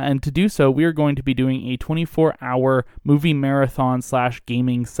 and to do so, we are going to be doing a 24-hour movie marathon /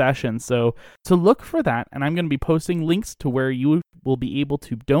 gaming session. So look for that, and I'm going to be posting links to where you will be able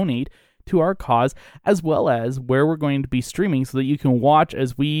to donate to our cause, as well as where we're going to be streaming so that you can watch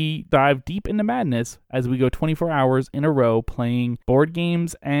as we dive deep into madness as we go 24 hours in a row playing board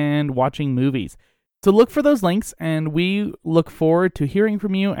games and watching movies. So look for those links, and we look forward to hearing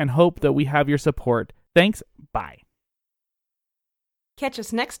from you and hope that we have your support. Thanks. Bye. Catch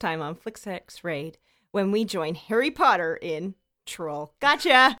us next time on Flix X Raid when we join Harry Potter in Troll.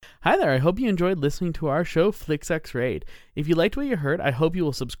 Gotcha! Hi there, I hope you enjoyed listening to our show, Flix X Raid. If you liked what you heard, I hope you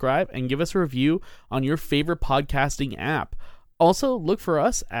will subscribe and give us a review on your favorite podcasting app. Also, look for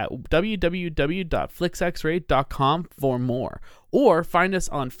us at www.flixxraid.com for more, or find us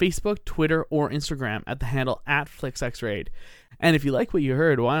on Facebook, Twitter, or Instagram at the handle @FlixXRaid. And if you like what you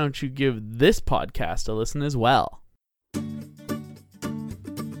heard, why don't you give this podcast a listen as well?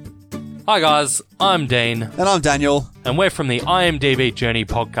 Hi guys, I'm Dean. And I'm Daniel. And we're from the IMDb Journey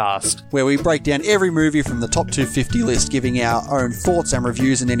podcast, where we break down every movie from the top 250 list, giving our own thoughts and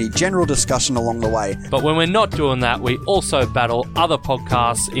reviews and any general discussion along the way. But when we're not doing that, we also battle other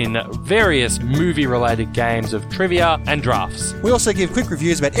podcasts in various movie-related games of trivia and drafts. We also give quick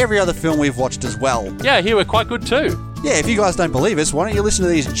reviews about every other film we've watched as well. Yeah, here we're quite good too. Yeah, if you guys don't believe us, why don't you listen to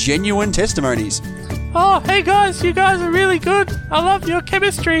these genuine testimonies? Oh, hey guys, you guys are really good. I love your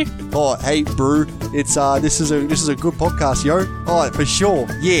chemistry. Oh, hey, brew. It's this is a good podcast, yo. Oh, for sure.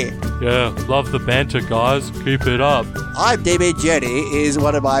 Yeah. Yeah, love the banter, guys. Keep it up. IMDb Journey is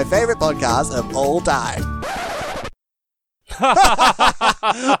one of my favorite podcasts of all time.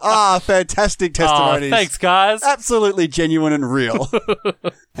 Fantastic testimonies. Thanks, guys. Absolutely genuine and real.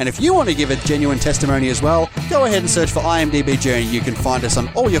 And if you want to give a genuine testimony as well, go ahead and search for IMDb Journey. You can find us on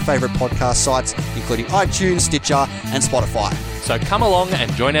all your favorite podcast sites, including iTunes, Stitcher, and Spotify. So come along and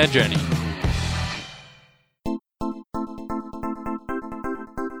join our journey.